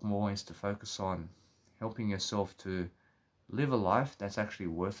talk more is to focus on helping yourself to live a life that's actually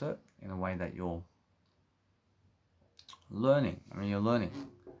worth it in a way that you're learning. I mean, you're learning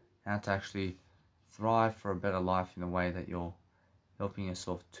how to actually thrive for a better life in a way that you're helping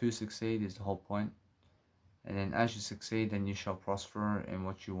yourself to succeed is the whole point. And then as you succeed, then you shall prosper in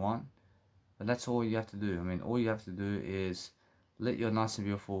what you want. But that's all you have to do. I mean, all you have to do is let your nice and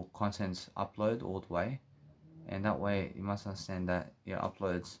beautiful contents upload all the way. And that way you must understand that it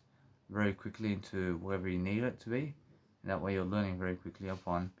uploads very quickly into wherever you need it to be. And that way you're learning very quickly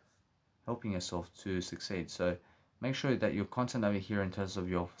upon helping yourself to succeed. So make sure that your content over here in terms of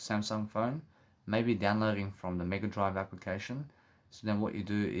your Samsung phone may be downloading from the Mega Drive application. So then what you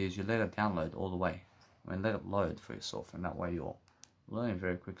do is you let it download all the way. I mean, let it load for yourself, and that way you're learning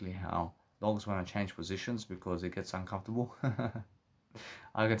very quickly how dogs want to change positions because it gets uncomfortable.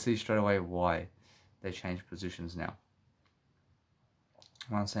 I can see straight away why they change positions now.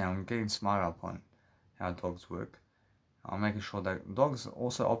 Once again, I'm getting smarter upon how dogs work. I'm making sure that dogs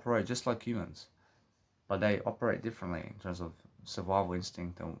also operate just like humans, but they operate differently in terms of survival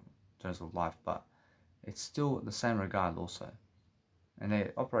instinct and in terms of life, but it's still the same regard also. And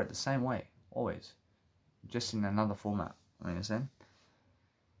they operate the same way, always, just in another format. I understand?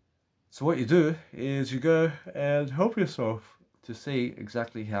 So what you do is you go and help yourself to see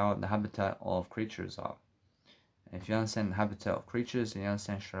exactly how the habitat of creatures are. And if you understand the habitat of creatures, then you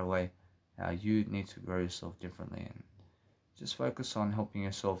understand straight away how you need to grow yourself differently. And just focus on helping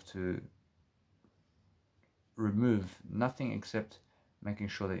yourself to remove nothing except making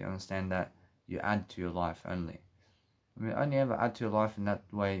sure that you understand that you add to your life only. I mean, only ever add to your life in that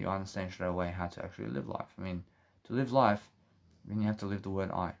way you understand straight away how to actually live life. I mean, to live life, then you have to live the word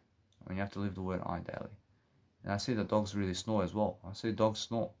I. I mean, you have to live the word I daily. And I see that dogs really snore as well. I see dogs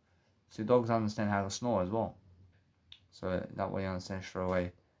snore. I see dogs understand how to snore as well. So that way you understand straight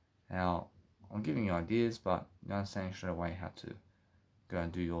away how I'm giving you ideas, but you understand straight away how to go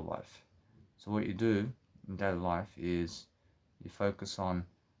and do your life. So what you do in daily life is you focus on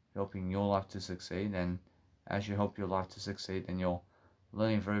helping your life to succeed, and as you help your life to succeed, then you're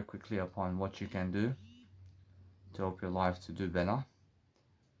learning very quickly upon what you can do to help your life to do better.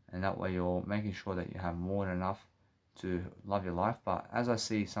 And that way you're making sure that you have more than enough to love your life. But as I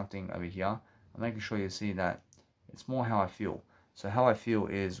see something over here, I'm making sure you see that it's more how I feel. So how I feel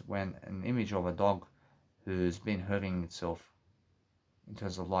is when an image of a dog who's been hurting itself in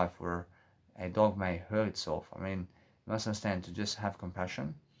terms of life, where a dog may hurt itself. I mean, you must understand to just have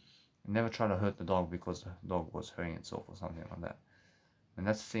compassion and never try to hurt the dog because the dog was hurting itself or something like that. And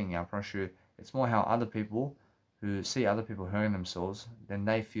that's the thing, I promise you, it's more how other people who see other people hurting themselves, then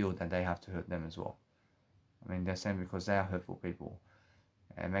they feel that they have to hurt them as well. I mean, they're saying because they are hurtful people.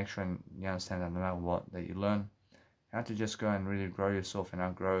 And make sure you understand that no matter what, that you learn how to just go and really grow yourself and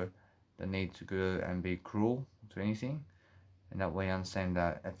outgrow the need to go and be cruel to anything. And that way you understand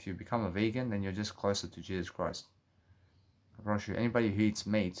that if you become a vegan, then you're just closer to Jesus Christ. I promise you, anybody who eats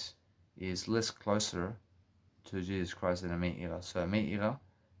meat is less closer to Jesus Christ than a meat eater. So a meat eater,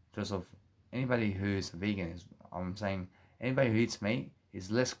 because of anybody who is a vegan, is, I'm saying anybody who eats meat is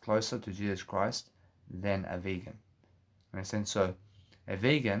less closer to Jesus Christ than a vegan. Understand? So a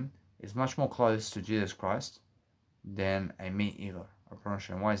vegan is much more close to Jesus Christ than a meat eater. I promise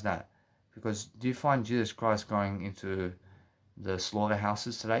you. And why is that? Because do you find Jesus Christ going into the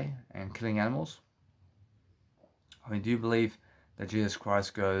slaughterhouses today and killing animals? I mean, do you believe that Jesus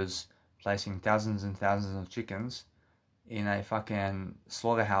Christ goes placing thousands and thousands of chickens in a fucking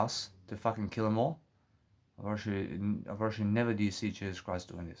slaughterhouse to fucking kill them all? Unfortunately, never do you see Jesus Christ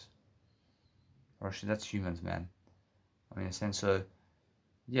doing this. Unfortunately, that's humans, man. I mean, in a sense, so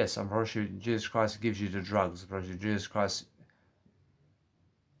yes, unfortunately, Jesus Christ gives you the drugs. Unfortunately, Jesus Christ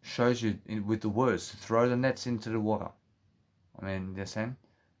shows you with the words to throw the nets into the water. I mean, you understand?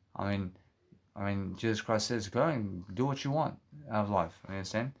 I mean, Jesus Christ says, go and do what you want out of life. You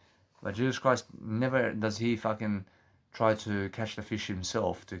understand? But Jesus Christ never does he fucking try to catch the fish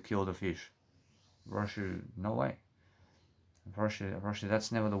himself to kill the fish. No way.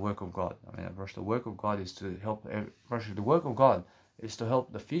 That's never the work of God. I mean, the work of God is to help. The work of God is to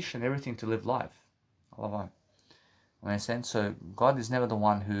help the fish and everything to live life. I love that. You understand? So God is never the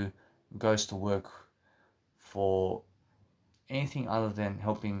one who goes to work for anything other than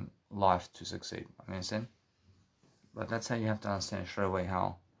helping life to succeed. I understand? But that's how you have to understand straight away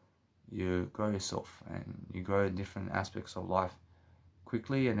how you grow yourself and you grow different aspects of life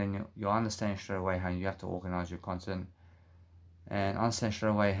quickly, and then you'll understand straight away how you have to organize your content, and understand straight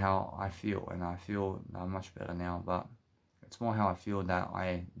away how I feel. And I feel much better now, but it's more how I feel that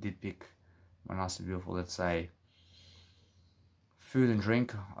I did pick my Nice and Beautiful, let's say, food and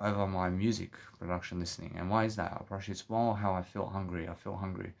drink over my music production listening. And why is that? Actually, it's more how I feel hungry. I feel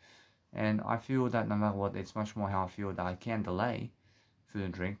hungry, and I feel that no matter what, it's much more how I feel that I can delay food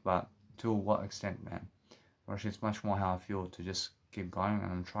and drink, but to what extent, man? Actually, it's much more how I feel to just keep going,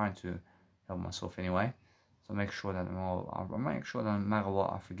 and I'm trying to help myself anyway. So make sure that I make sure that no matter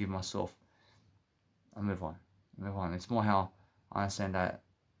what, I forgive myself. I move on. Move on. It's more how I understand that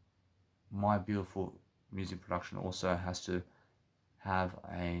my beautiful music production also has to have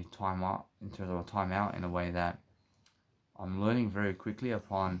a timeout, in terms of a timeout, in a way that I'm learning very quickly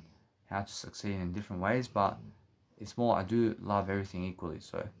upon how to succeed in different ways, but it's more I do love everything equally,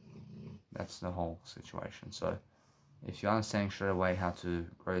 so that's the whole situation. So if you're understanding straight away how to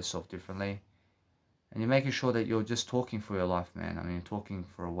grow yourself differently, and you're making sure that you're just talking for your life, man. I mean, you're talking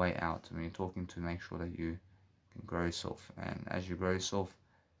for a way out. I mean, you're talking to make sure that you can grow yourself, and as you grow yourself,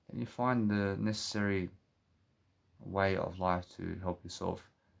 then you find the necessary way of life to help yourself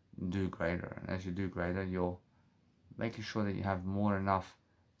do greater. And as you do greater, you're making sure that you have more than enough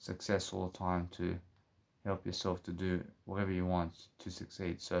success all the time to help yourself to do whatever you want to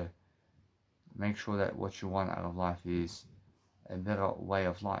succeed. So make sure that what you want out of life is a better way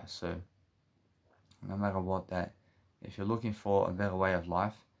of life. So no matter what, that if you're looking for a better way of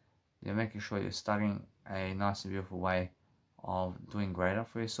life, you're making sure you're studying a nice and beautiful way of doing greater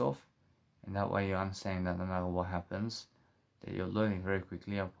for yourself. And that way you're understanding that no matter what happens, that you're learning very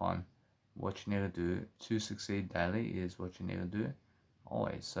quickly upon what you need to do to succeed daily is what you need to do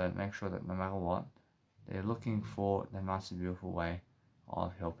always. So make sure that no matter what, they're looking for the nice and beautiful way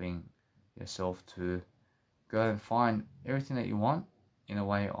of helping yourself to go and find everything that you want in a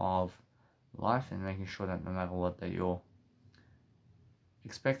way of life, and making sure that no matter what, that you're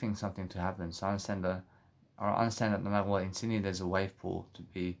expecting something to happen. So understand that no matter what, in Sydney there's a wave pool to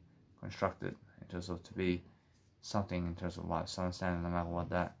be constructed in terms of to be something in terms of life. So understand that no matter what,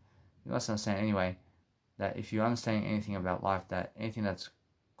 that you must understand anyway that if you understand anything about life, that anything that's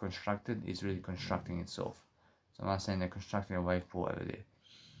constructed is really constructing itself. So I'm understanding they're constructing a wave pool over there.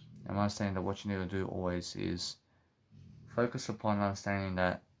 I'm understanding that what you need to do always is focus upon understanding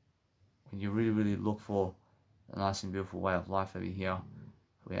that when you really look for a nice and beautiful way of life over here,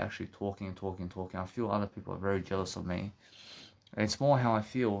 we're actually talking. I feel other people are very jealous of me. It's more how I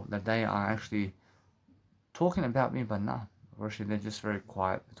feel that they are actually talking about me, but nah, actually they're just very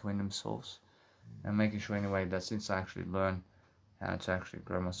quiet between themselves. And making sure anyway that since I actually learn how to actually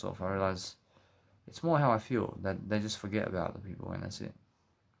grow myself, I realize it's more how I feel that they just forget about other people, and that's it.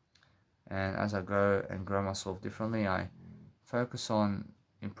 And as I go and grow myself differently, I focus on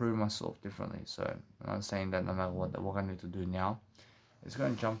improving myself differently. So I'm saying that no matter what I need to do now is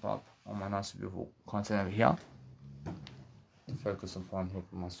going to jump up on my nice beautiful content over here and focus upon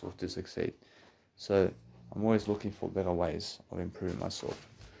helping myself to succeed. So I'm always looking for better ways of improving myself.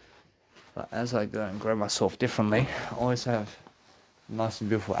 But as I go and grow myself differently, I always have a nice and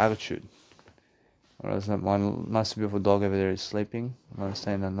beautiful attitude. Whereas my nice and beautiful dog over there is sleeping, I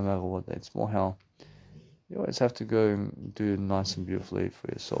understand that no matter what, it's more how you always have to go and do nice and beautifully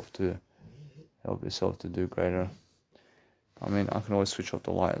for yourself to help yourself to do greater. I mean, I can always switch off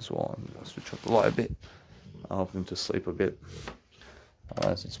the light as well. I'll switch off the light a bit. I'll help him to sleep a bit.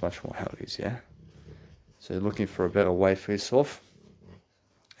 Otherwise, it's much more how it is, yeah? So you're looking for a better way for yourself.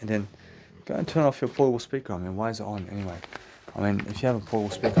 And then go and turn off your portable speaker. I mean, why is it on anyway? I mean, if you have a portable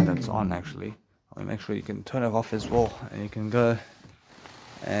speaker that's on, actually, I mean, make sure you can turn it off as well. And you can go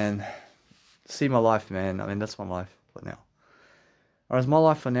and see my life, man. I mean, that's my life for now. Whereas my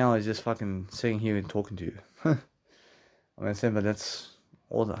life for now is just fucking sitting here and talking to you. I mean, but that's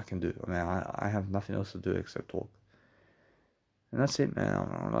all that I can do. I mean, I have nothing else to do except talk. And that's it, man.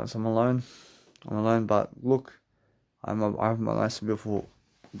 I'm alone. I'm alone, but look, I have my nice and beautiful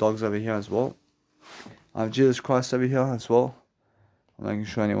dogs over here as well. I have Jesus Christ over here as well. I'm making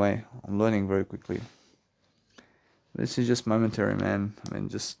sure anyway. I'm learning very quickly. This is just momentary, man. I mean,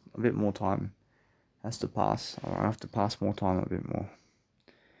 just a bit more time has to pass. I have to pass more time a bit more.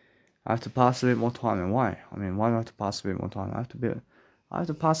 I have to pass a bit more time, and why? I mean, why do I have to pass a bit more time? I have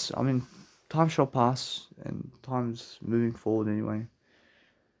to pass, I mean, time shall pass, and time's moving forward anyway.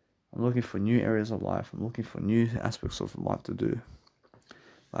 I'm looking for new areas of life. I'm looking for new aspects of life to do.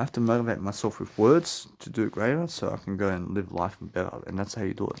 I have to motivate myself with words to do it greater, so I can go and live life better, and that's how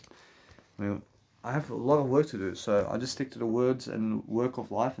you do it. I mean, I have a lot of work to do, so I just stick to the words and work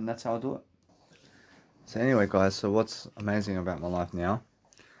of life, and that's how I do it. So anyway guys, so what's amazing about my life now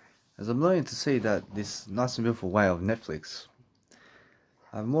is I'm learning to see that this nice and beautiful way of Netflix.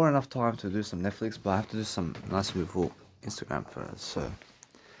 I have more enough time to do some Netflix, but I have to do some nice and beautiful Instagram first. So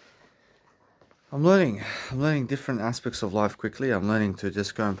I'm learning different aspects of life quickly. I'm learning to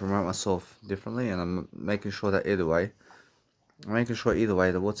just go and promote myself differently, and I'm making sure that either way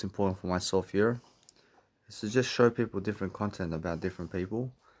that what's important for myself here is to just show people different content about different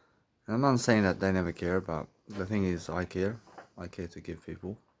people. And I'm not saying that they never care, but the thing is I care to give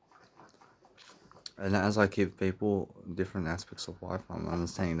people. And as I give people different aspects of life, I'm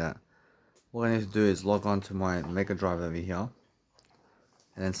understanding that what I need to do is log on to my Mega Drive over here,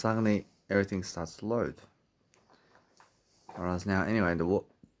 and then suddenly everything starts to load. Whereas now, anyway,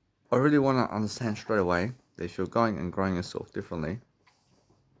 I really want to understand straight away that if you're going and growing yourself differently,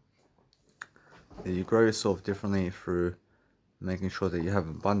 that you grow yourself differently through making sure that you have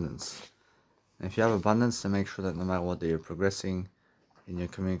abundance. And if you have abundance, then make sure that no matter what, that you're progressing in your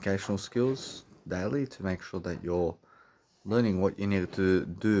communicational skills daily to make sure that you're learning what you need to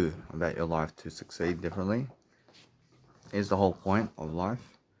do about your life to succeed differently is the whole point of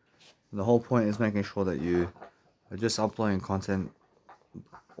life. And the whole point is making sure that you are just uploading content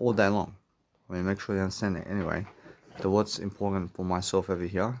all day long. I mean, make sure you understand it anyway. So what's important for myself over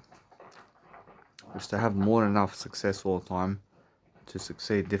here is to have more than enough success all the time to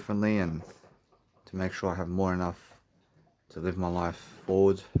succeed differently, and to make sure I have more enough to live my life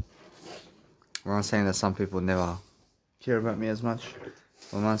forward. I'm not saying that some people never care about me as much.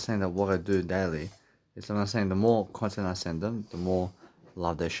 I'm not saying that what I do daily is, I'm not saying the more content I send them, the more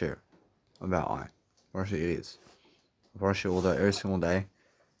love they share about I. Actually it is. Brush it all day, every single day.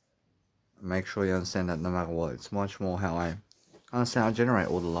 Make sure you understand that no matter what, it's much more how I understand. I generate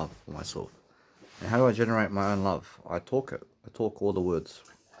all the love for myself. And how do I generate my own love? I talk it. I talk all the words.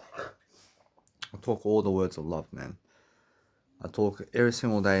 I talk all the words of love, man. I talk every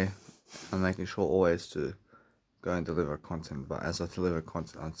single day. I'm making sure always to go and deliver content. But as I deliver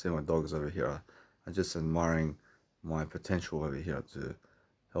content, I see my dogs over here. I'm just admiring my potential over here to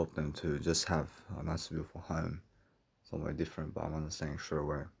help them to just have a nice beautiful home somewhere different, but I'm understanding straight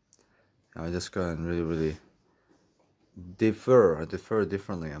away. And I just go and really defer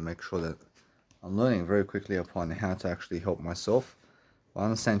differently and make sure that I'm learning very quickly upon how to actually help myself. I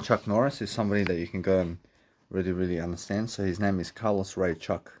understand Chuck Norris is somebody that you can go and really understand. So his name is Carlos Ray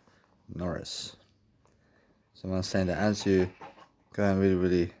Chuck Norris. So I understand that as you go and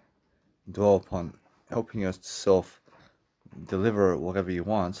really dwell upon helping yourself deliver whatever you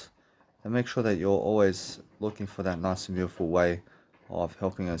want, and make sure that you're always looking for that nice and beautiful way of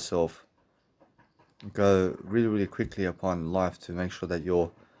helping yourself go really quickly upon life, to make sure that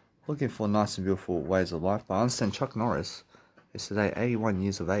you're looking for nice and beautiful ways of life. But I understand Chuck Norris is today 81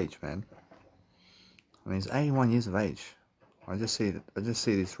 years of age, man. I mean, he's 81 years of age. I just see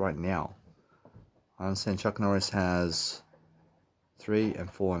this right now. I understand Chuck Norris has 3 and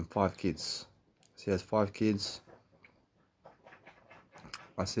 4 and 5 kids. So he has 5 kids.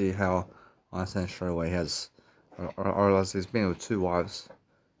 I see how, I understand straight away he has, or else he's been with 2 wives.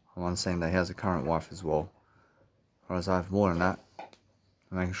 I'm understanding that he has a current wife as well. Whereas I have more than that.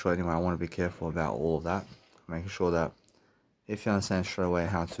 I'm making sure, anyway, I want to be careful about all of that. Making sure that if you understand straight away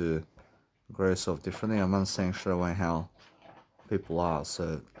how to grow yourself differently, I'm understanding straight away how people are.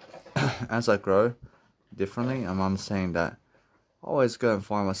 So as I grow differently, I'm understanding that I always go and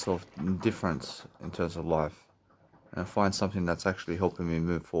find myself different in terms of life, and find something that's actually helping me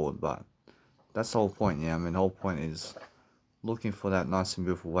move forward. But that's the whole point, yeah. I mean, the whole point is looking for that nice and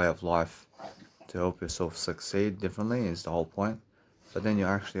beautiful way of life to help yourself succeed differently is the whole point. But then you're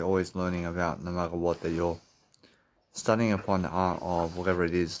actually always learning about, no matter what, that you're studying upon the art of whatever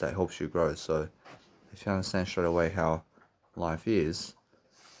it is that helps you grow. So if you understand straight away how life is,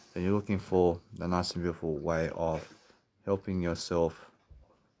 then you're looking for the nice and beautiful way of helping yourself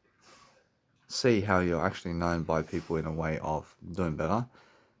see how you're actually known by people in a way of doing better.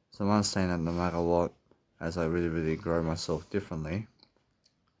 So I'm understanding that no matter what, as I really grow myself differently,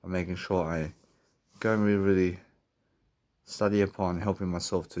 I'm making sure I go and really study upon helping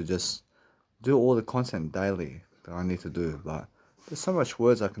myself to just do all the content daily that I need to do. But there's so much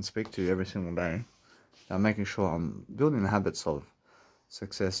words I can speak to every single day. I'm making sure I'm building the habits of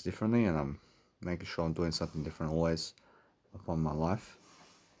success differently, and I'm making sure I'm doing something different always upon my life.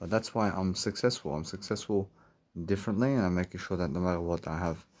 But that's why I'm successful. I'm successful differently, and I'm making sure that no matter what, I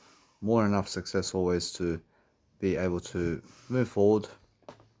have more than enough success always to be able to move forward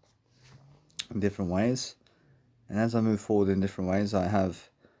in different ways. And as I move forward in different ways, I have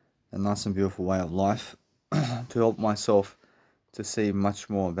a nice and beautiful way of life to help myself to see much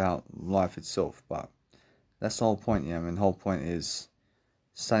more about life itself. But that's the whole point. Yeah, I mean, the whole point is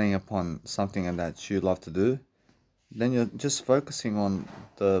studying upon something that you love to do. Then you're just focusing on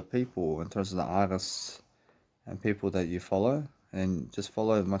the people in terms of the artists and people that you follow, and just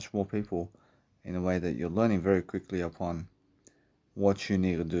follow much more people in a way that you're learning very quickly upon what you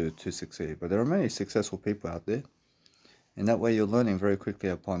need to do to succeed. But there are many successful people out there, and that way you're learning very quickly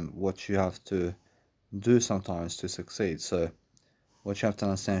upon what you have to do sometimes to succeed. So what you have to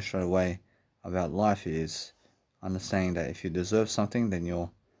understand straight away about life is understanding that if you deserve something, then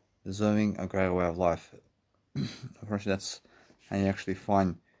you're deserving a greater way of life. Unfortunately, that's how you actually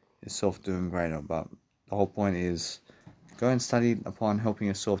find yourself doing greater. But the whole point is go and study upon helping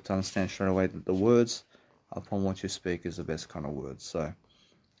yourself to understand straight away that the words upon what you speak is the best kind of words. So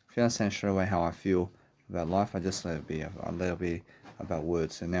if you understand straight away how I feel about life, I just let it be. I let it be about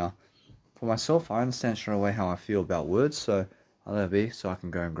words. And now, for myself, I understand straight away how I feel about words, so I let it be so I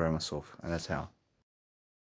can go and grow myself. And that's how.